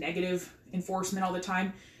give negative enforcement all the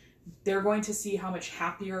time, they're going to see how much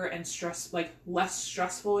happier and less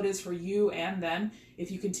stressful it is for you and them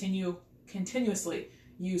if you continuously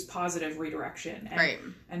use positive redirection,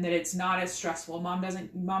 and that it's not as stressful. Mom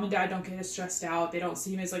and dad don't get as stressed out. They don't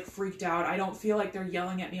seem as freaked out. I don't feel like they're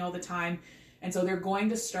yelling at me all the time. And so they're going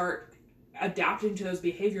to start adapting to those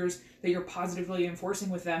behaviors that you're positively enforcing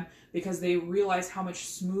with them, because they realize how much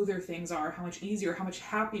smoother things are, how much easier, how much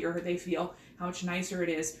happier they feel, how much nicer it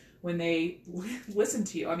is when they listen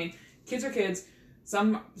to you. Kids are kids.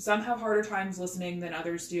 Some have harder times listening than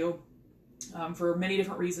others do, for many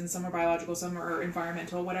different reasons. Some are biological, some are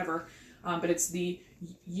environmental, whatever. But it's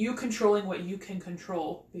you controlling what you can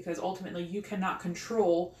control, because ultimately you cannot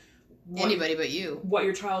control anybody but you. What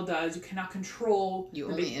your child does. You cannot control. You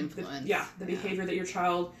only influence. The behavior that your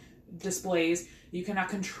child displays. You cannot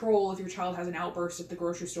control if your child has an outburst at the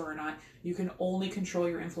grocery store or not. You can only control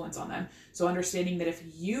your influence on them. So understanding that if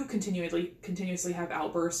you continuously have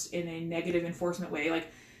outbursts in a negative enforcement way,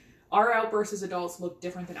 our outbursts as adults look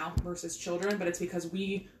different than outbursts as children, but it's because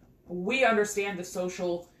we understand the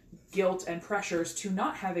social guilt and pressures to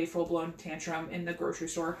not have a full-blown tantrum in the grocery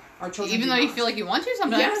store. Our children even though you feel like you want to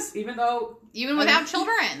sometimes. Yes, even without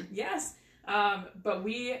children. Yes. But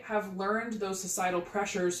we have learned those societal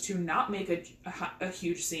pressures to not make a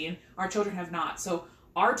huge scene. Our children have not. So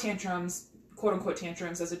our tantrums, quote-unquote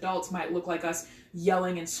tantrums, as adults might look like us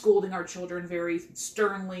yelling and scolding our children very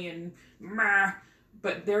sternly and meh,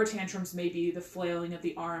 but their tantrums may be the flailing of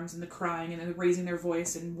the arms and the crying and the raising their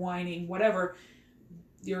voice and whining, whatever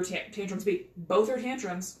your tantrums be. Both are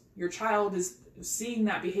tantrums. Your child is seeing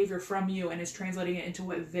that behavior from you and is translating it into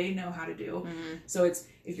what they know how to do. Mm-hmm. So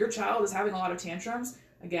if your child is having a lot of tantrums,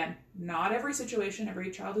 again, not every situation,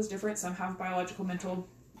 every child is different. Some have biological, mental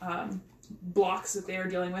blocks that they are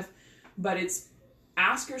dealing with, but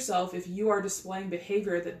ask yourself if you are displaying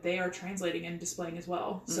behavior that they are translating and displaying as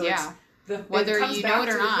well. So whether you know it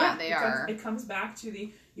or not, it comes back to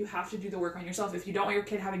you have to do the work on yourself. If you don't want your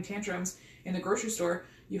kid having tantrums in the grocery store,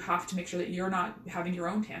 you have to make sure that you're not having your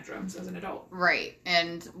own tantrums as an adult. Right.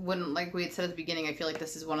 And when, like we had said at the beginning, I feel like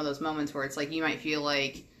this is one of those moments where it's like you might feel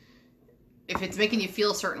like if it's making you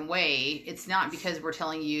feel a certain way, it's not because we're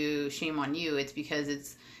telling you shame on you. It's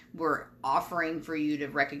because we're offering for you to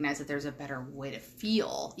recognize that there's a better way to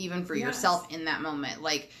feel, even for yourself in that moment.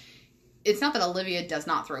 Like, it's not that Olivia does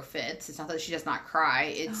not throw fits. It's not that she does not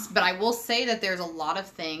cry. But I will say that there's a lot of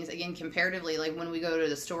things, again, comparatively, like when we go to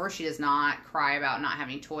the store, she does not cry about not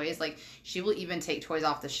having toys. Like, she will even take toys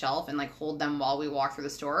off the shelf and, like, hold them while we walk through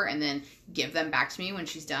the store and then give them back to me when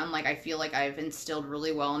she's done. Like, I feel like I've instilled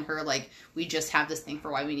really well in her, like, we just have this thing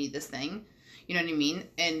for why we need this thing. You know what I mean?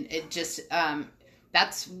 And it just,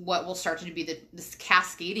 that's what will start to be this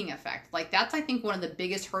cascading effect. Like, that's, I think, one of the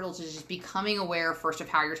biggest hurdles is just becoming aware first of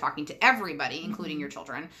how you're talking to everybody, including your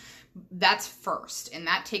children. That's first. And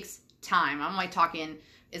that takes time. I'm like talking,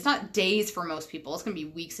 it's not days for most people. It's going to be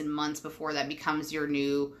weeks and months before that becomes your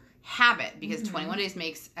new habit, because 21 days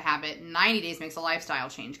makes a habit, 90 days makes a lifestyle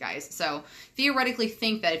change, guys. So theoretically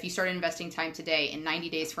think that if you started investing time today, in 90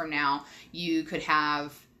 days from now, you could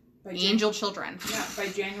have angel children. Yeah, by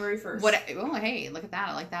January 1st. Oh, hey, look at that.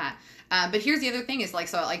 I like that. But here's the other thing is, like,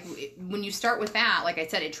 so, like, when you start with that, like I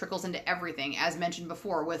said, it trickles into everything, as mentioned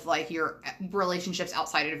before, with, like, your relationships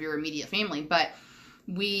outside of your immediate family. But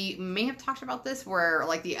we may have talked about this, where,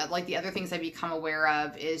 like the other things I've become aware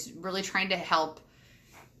of is really trying to help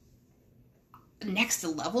next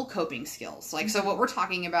level coping skills. Like, so what we're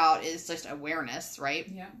talking about is just awareness, right?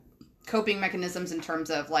 Yeah. Coping mechanisms in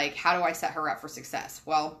terms of, like, how do I set her up for success?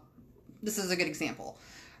 Well, this is a good example.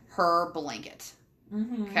 Her blanket.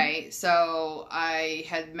 Mm-hmm. Okay, so I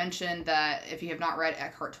had mentioned that if you have not read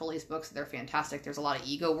Eckhart Tolle's books, they're fantastic. There's a lot of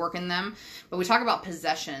ego work in them. But we talk about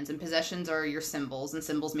possessions, and possessions are your symbols, and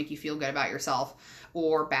symbols make you feel good about yourself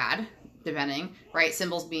or bad, depending, right?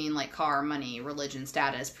 Symbols being like car, money, religion,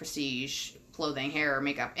 status, prestige, clothing, hair,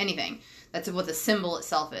 makeup, anything. That's what the symbol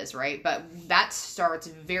itself is, right? But that starts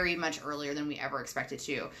very much earlier than we ever expected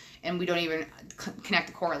to. And we don't even connect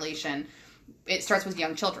the correlation. It starts with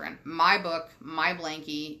young children. My book, my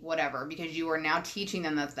blankie, whatever, because you are now teaching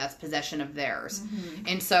them that that's possession of theirs. Mm-hmm.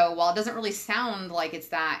 And so while it doesn't really sound like it's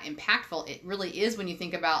that impactful, it really is when you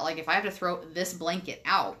think about, like, if I have to throw this blanket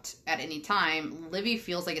out at any time, Livy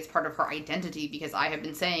feels like it's part of her identity, because I have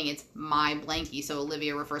been saying it's my blankie. So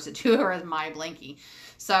Olivia refers to her as my blankie.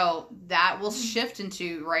 So that will shift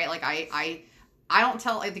into, right, like I don't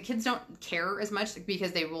tell, like, the kids don't care as much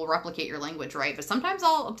because they will replicate your language, right? But sometimes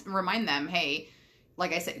I'll remind them, hey,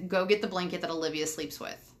 like I said, go get the blanket that Olivia sleeps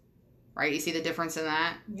with, right? You see the difference in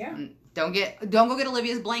that? Yeah. Don't go get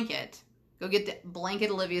Olivia's blanket. Go get the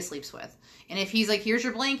blanket Olivia sleeps with. And if he's like, here's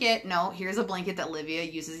your blanket, no, here's a blanket that Olivia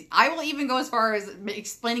uses. I will even go as far as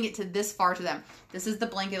explaining it to this far to them. This is the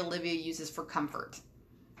blanket Olivia uses for comfort.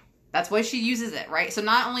 That's why she uses it, right? So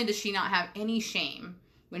not only does she not have any shame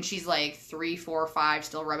when she's like 3, 4, 5,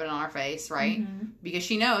 still rubbing it on her face, right? Mm-hmm. Because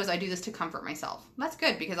she knows I do this to comfort myself. That's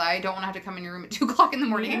good, because I don't want to have to come in your room at 2 o'clock in the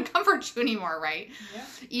morning and comfort you anymore, right? Yeah.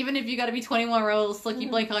 Even if you got to be 21 roll slicky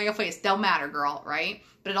blanket on your face, don't matter, girl, right?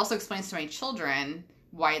 But it also explains to my children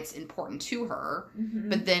why it's important to her. Mm-hmm.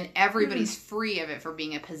 But then everybody's free of it for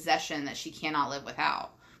being a possession that she cannot live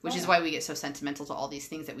without. Which is why we get so sentimental to all these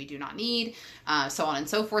things that we do not need, so on and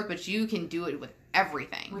so forth. But you can do it with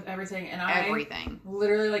everything. With everything. And everything.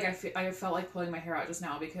 Literally, like, I felt like pulling my hair out just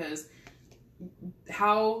now, because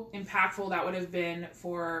how impactful that would have been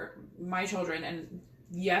for my children. And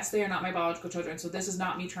yes, they are not my biological children, so this is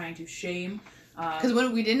not me trying to shame Because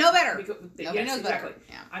when we didn't know better. Nobody knows exactly. better.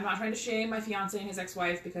 Yeah. I'm not trying to shame my fiance and his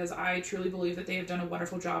ex-wife because I truly believe that they have done a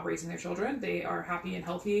wonderful job raising their children. They are happy and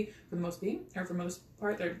healthy for the most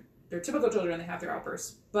part. They're typical children. They have their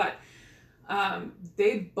outbursts, but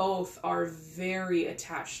they both are very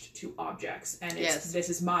attached to objects, and it's this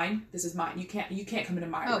is mine. This is mine. You can't come into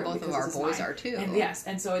my room. Both of our boys are too. And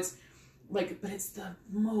and so it's like, but it's the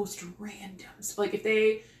most random. So like if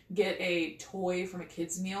they get a toy from a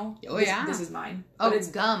kid's meal. This is mine. But it's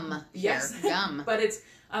gum. Yes, gum. But it's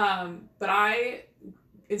but I,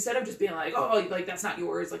 instead of just being like, oh, like that's not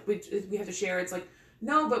yours, like we have to share. It's like,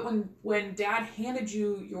 no, but when Dad handed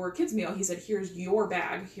you your kid's meal, he said, here's your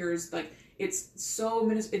bag. Here's like, it's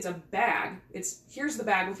a bag. Here's the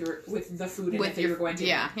bag with the food in it that you're going to eat.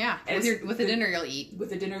 Yeah. With the dinner you'll eat. With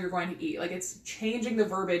the dinner you're going to eat. Like, it's changing the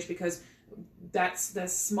verbiage because that's the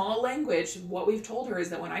small language. What we've told her is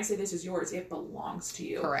that when I say this is yours, it belongs to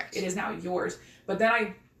you. Correct. It is now yours. But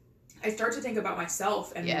then I start to think about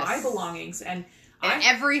myself and my belongings and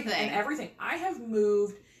everything. I have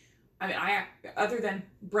moved. I mean, other than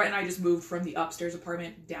Brett and I just moved from the upstairs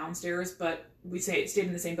apartment downstairs, but we stayed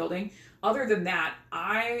in the same building. Other than that,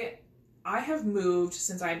 I have moved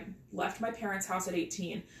since I left my parents' house at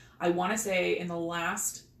 18. I want to say in the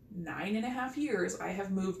last 9.5 years, I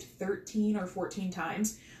have moved 13 or 14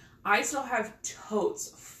 times. I still have totes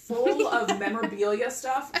full of memorabilia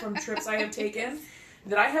stuff from trips I have taken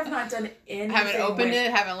that I have not done anything haven't opened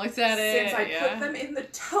it, haven't looked at it. Since I put them in the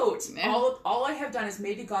tote. Yeah. All I have done is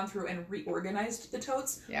maybe gone through and reorganized the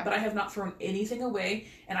totes, but I have not thrown anything away,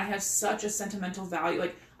 and I have such a sentimental value.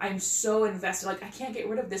 Like, I'm so invested. Like, I can't get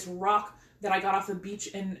rid of this rock that I got off the beach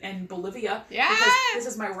in Bolivia. Yeah. Because this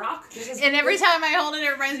is my rock. And every time I hold it,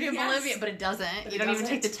 it reminds me of Bolivia, but it doesn't. But you don't even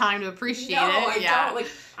take the time to appreciate it. No, I don't. Like,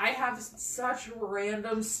 I have such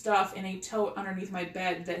random stuff in a tote underneath my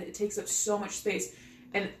bed that it takes up so much space.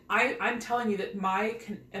 And I'm telling you that my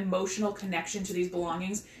emotional connection to these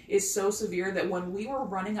belongings is so severe that when we were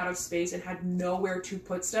running out of space and had nowhere to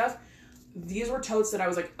put stuff, these were totes that I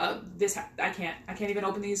was like, I can't even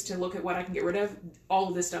open these to look at what I can get rid of. All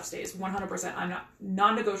of this stuff stays 100%. I'm not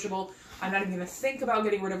non-negotiable. I'm not even going to think about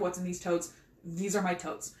getting rid of what's in these totes. These are my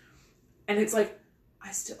totes. And it's like,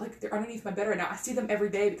 I still, like, they're underneath my bed right now. I see them every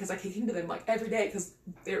day because I kick into them like every day because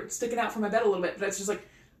they're sticking out from my bed a little bit. But it's just like,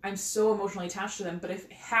 I'm so emotionally attached to them. But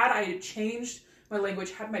had I changed my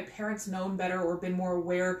language, had my parents known better or been more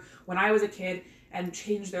aware when I was a kid and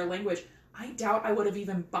changed their language, I doubt I would have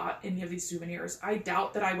even bought any of these souvenirs. I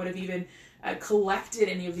doubt that I would have even collected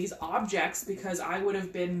any of these objects because I would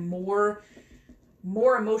have been more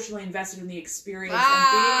emotionally invested in the experience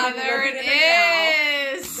and being there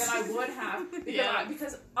it is than I would have.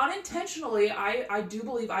 Because unintentionally, I do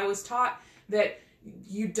believe I was taught that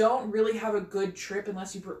you don't really have a good trip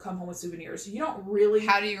unless you come home with souvenirs. You don't really...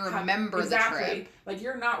 How do you remember the trip? Like,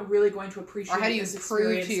 you're not really going to appreciate Or how do you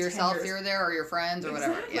prove to yourself you're there or your friends or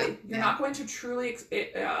whatever? Yeah. You're not going to truly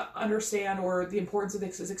understand or the importance of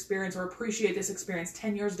this experience or appreciate this experience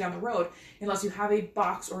 10 years down the road unless you have a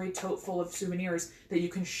box or a tote full of souvenirs that you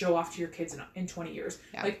can show off to your kids in 20 years.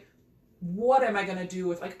 Yeah. Like, what am I going to do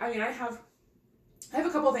with... Like, I mean, I have a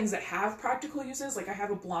couple of things that have practical uses. Like, I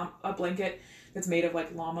have a blanket that's made of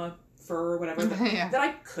like llama fur or whatever that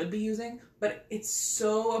I could be using, but it's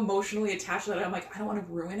so emotionally attached that I'm like, I don't want to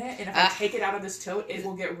ruin it, and if I take it out of this tote, it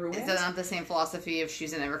will get ruined. Is that not the same philosophy of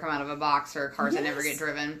shoes that never come out of a box or cars that never get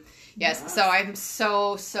driven? Yes. So I'm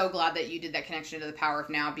so glad that you did that connection to the power of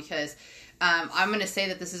now, because I'm going to say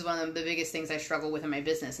that this is one of the biggest things I struggle with in my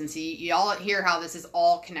business. And see, y'all hear how this is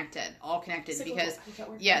all connected because,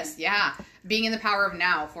 yes, being in the power of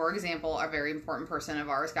now. For example, a very important person of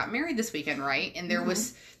ours got married this weekend, right? And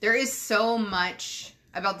there is so much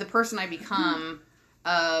about the person I become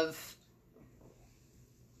of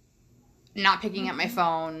not picking up my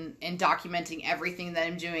phone and documenting everything that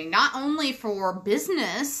I'm doing, not only for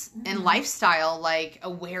business and lifestyle, like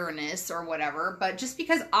awareness or whatever, but just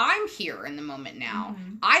because I'm here in the moment now.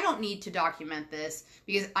 I don't need to document this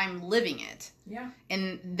because I'm living it. Yeah.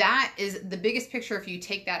 And that is the biggest picture. If you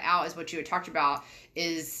take that out, is what you had talked about,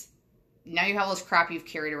 is now you have all this crap you've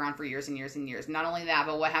carried around for years and years and years. Not only that,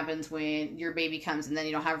 but what happens when your baby comes and then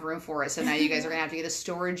you don't have room for it. So now you guys are going to have to get a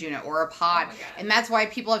storage unit or a pod. Oh, and that's why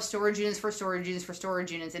people have storage units for storage units for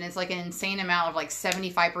storage units. And it's like an insane amount of like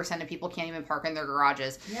 75% of people can't even park in their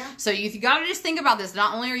garages. Yeah. So you've got to just think about this.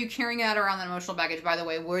 Not only are you carrying that around, that emotional baggage, by the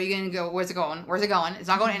way, where are you going to go? Where's it going? Where's it going? It's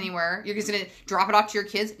not going anywhere. You're just going to drop it off to your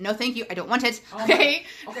kids. No, thank you. I don't want it. Oh, okay.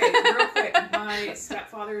 Okay, real quick. My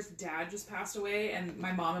stepfather's dad just passed away, and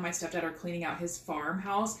my mom and my stepdad are cleaning out his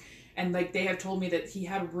farmhouse, And like they have told me that he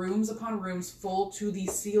had rooms upon rooms full to the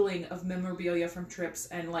ceiling of memorabilia from trips,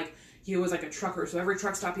 and like he was like a trucker, so every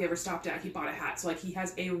truck stop he ever stopped at, he bought a hat. So like he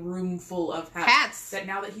has a room full of hats. That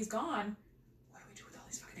now that he's gone, what do we do with all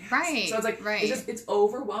these fucking hats? Right. So it's like it's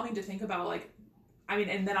overwhelming to think about. Like, I mean,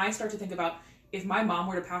 and then I start to think about if my mom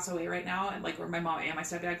were to pass away right now, and like, or my mom and my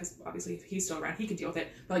stepdad, because obviously if he's still around, he could deal with it.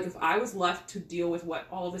 But like if I was left to deal with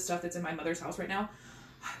all of the stuff that's in my mother's house right now,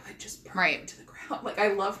 I would just burn it to the ground. Like, I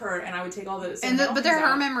love her, and I would take all the... but they're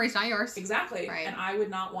her memories, not yours. Exactly. Right. And I would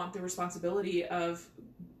not want the responsibility of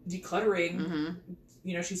decluttering. Mm-hmm.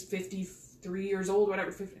 You know, she's 53 years old,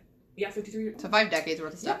 whatever. 53 years old. So 5 decades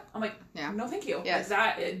worth of stuff. Yeah. I'm like, no, thank you. Yes. Like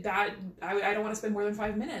I don't want to spend more than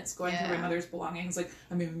 5 minutes going through my mother's belongings. Like,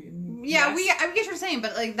 I mean... Yeah, I get what you're saying,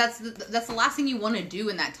 but like that's the last thing you want to do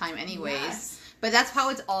in that time anyways. Yes. But that's how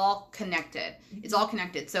it's all connected. It's all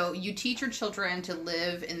connected. So you teach your children to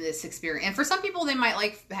live in this experience. And for some people, they might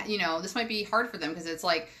like, you know, this might be hard for them because it's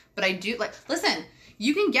like, but I do like, listen,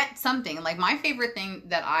 you can get something. Like my favorite thing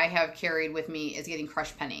that I have carried with me is getting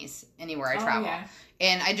crushed pennies anywhere I travel. Yeah.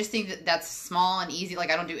 And I just think that that's small and easy. Like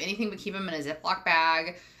I don't do anything but keep them in a Ziploc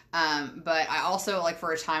bag. But I also, like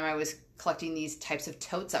for a time, I was collecting these types of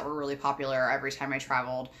totes that were really popular every time I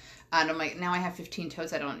traveled. And I'm like, now I have 15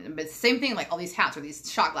 totes I don't... But same thing, like all these hats or these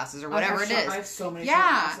shot glasses or whatever it is. I have so many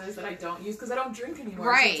shot glasses that I don't use because I don't drink anymore.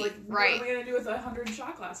 Right, so it's like, what am I going to do with 100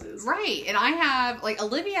 shot glasses? Right. And I have... Like,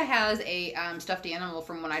 Olivia has a stuffed animal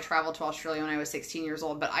from when I traveled to Australia when I was 16 years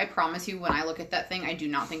old. But I promise you, when I look at that thing, I do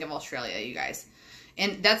not think of Australia, you guys.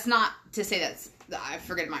 And that's not to say I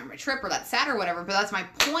forget my trip or that's sad or whatever, but that's my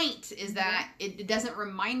point, is that it doesn't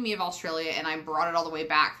remind me of Australia, and I brought it all the way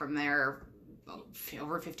back from there...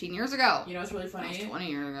 over 15 years ago. You know what's really funny? 20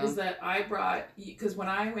 years ago. Is that I brought, because when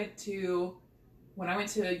I went to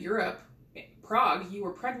Europe, Prague, you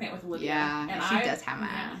were pregnant with Olivia. Yeah, and she does have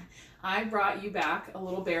that. I brought you back a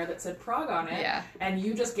little bear that said Prague on it. Yeah. And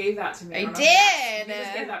you just gave that to me. I did! You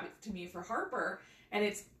just gave that to me for Harper. And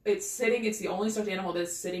it's the only stuffed animal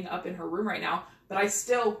that's sitting up in her room right now. But I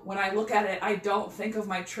still, when I look at it, I don't think of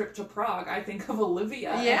my trip to Prague. I think of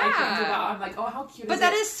Olivia. Yeah. And I think about, I'm like, oh, how cute is it? But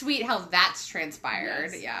that is sweet how that's transpired.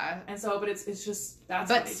 Yes. Yeah. And so, but it's just,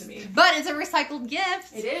 that's funny to me. But it's a recycled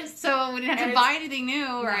gift. It is. So we didn't have to buy anything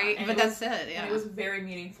new, right? But that's it, yeah. And it was very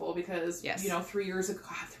meaningful because, you know,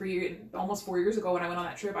 almost 4 years ago when I went on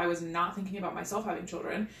that trip, I was not thinking about myself having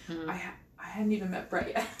children. Mm-hmm. I hadn't even met Brett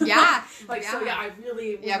yet. Yeah. I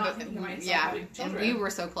really was not thinking of myself having children. And we were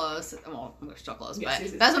so close. Well, we're still close, but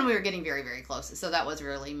that's when we were getting very, very close. So that was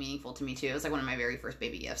really meaningful to me, too. It was like one of my very first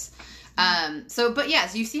baby gifts. But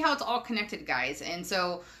yes, you see how it's all connected, guys. And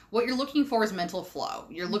so what you're looking for is mental flow.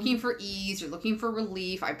 You're looking for ease. You're looking for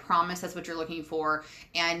relief. I promise that's what you're looking for.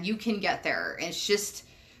 And you can get there. It's just...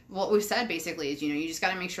 what we've said basically is, you know, you just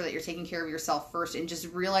got to make sure that you're taking care of yourself first and just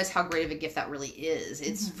realize how great of a gift that really is.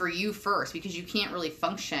 It's for you first, because you can't really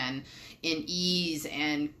function in ease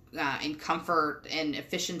and in comfort and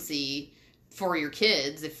efficiency for your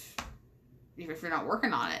kids if you're not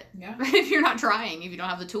working on it. Yeah. If you're not trying, if you don't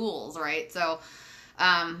have the tools, right? So, so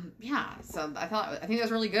I think that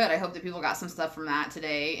was really good. I hope that people got some stuff from that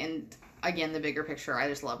today. And again, the bigger picture, I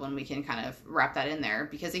just love when we can kind of wrap that in there,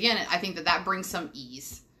 because again, I think that brings some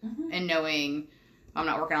ease. Mm-hmm. And knowing I'm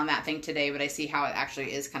not working on that thing today, but I see how it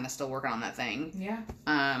actually is kind of still working on that thing. Yeah.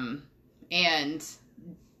 And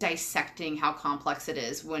dissecting how complex it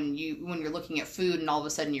is when you're looking at food and all of a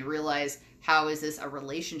sudden you realize, how is this a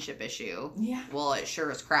relationship issue? Yeah. Well, it sure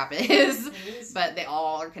as crap is. It is. But they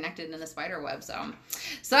all are connected in a spider web. So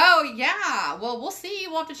yeah. Well, we'll see.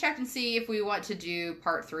 We'll have to check and see if we want to do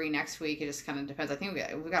part 3 next week. It just kind of depends. I think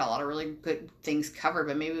we've got a lot of really good things covered,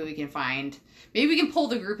 but maybe we can pull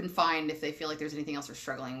the group and find if they feel like there's anything else they're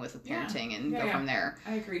struggling with parenting and go from there.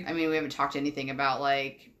 I agree. I mean, we haven't talked anything about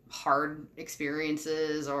like hard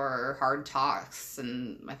experiences or hard talks,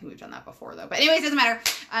 and I think we've done that before though. But anyways, it doesn't matter.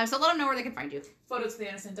 So let them know where they can find you.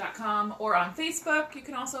 Photoswiththeinnocent.com or on Facebook. You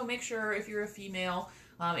can also make sure, if you're a female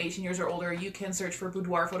 18 years or older, you can search for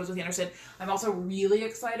Boudoir Photos with Anderson. I'm also really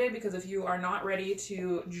excited because if you are not ready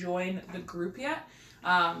to join the group yet,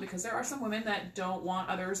 because there are some women that don't want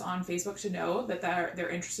others on Facebook to know that they're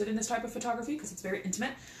interested in this type of photography because it's very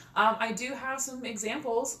intimate. I do have some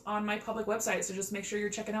examples on my public website, so just make sure you're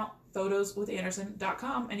checking out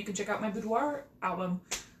photoswithanderson.com, and you can check out my boudoir album.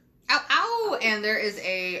 Ow! And there is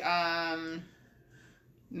a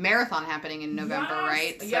marathon happening in November,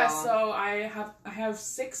 right? So I have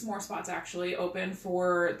 6 more spots actually open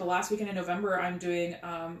for the last weekend in November. I'm doing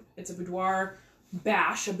it's a boudoir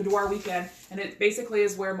bash, a boudoir weekend, and it basically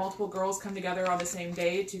is where multiple girls come together on the same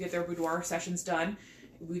day to get their boudoir sessions done.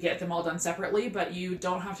 we get them all done separately, but you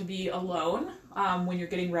don't have to be alone when you're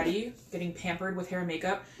getting ready, getting pampered with hair and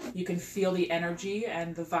makeup. You can feel the energy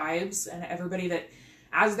and the vibes and everybody that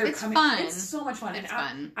as they're coming. Fun. It's so much fun. It's and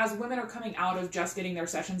fun. As women are coming out of just getting their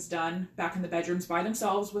sessions done back in the bedrooms by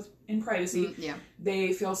themselves in privacy, Yeah.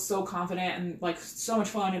 they feel so confident and like so much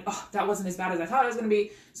fun and that wasn't as bad as I thought it was going to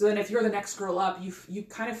be. So then if you're the next girl up, you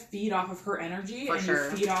kind of feed off of her energy For and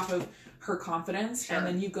sure. you feed off of her confidence, Sure. and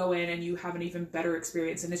then you go in and you have an even better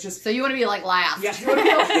experience, and it's just So you want to be like last. yes, you want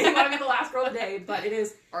to be the last girl of the day, but it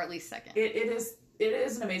is Or at least second. it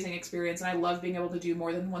is an amazing experience, and I love being able to do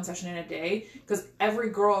more than one session in a day because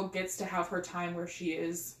every girl gets to have her time where she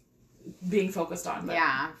is being focused on.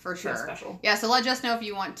 Yeah, for feels sure. special. Yeah, so let us know if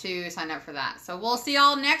you want to sign up for that. So we'll see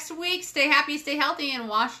y'all next week. Stay happy, stay healthy, and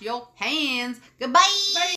wash your hands. Goodbye. Bye.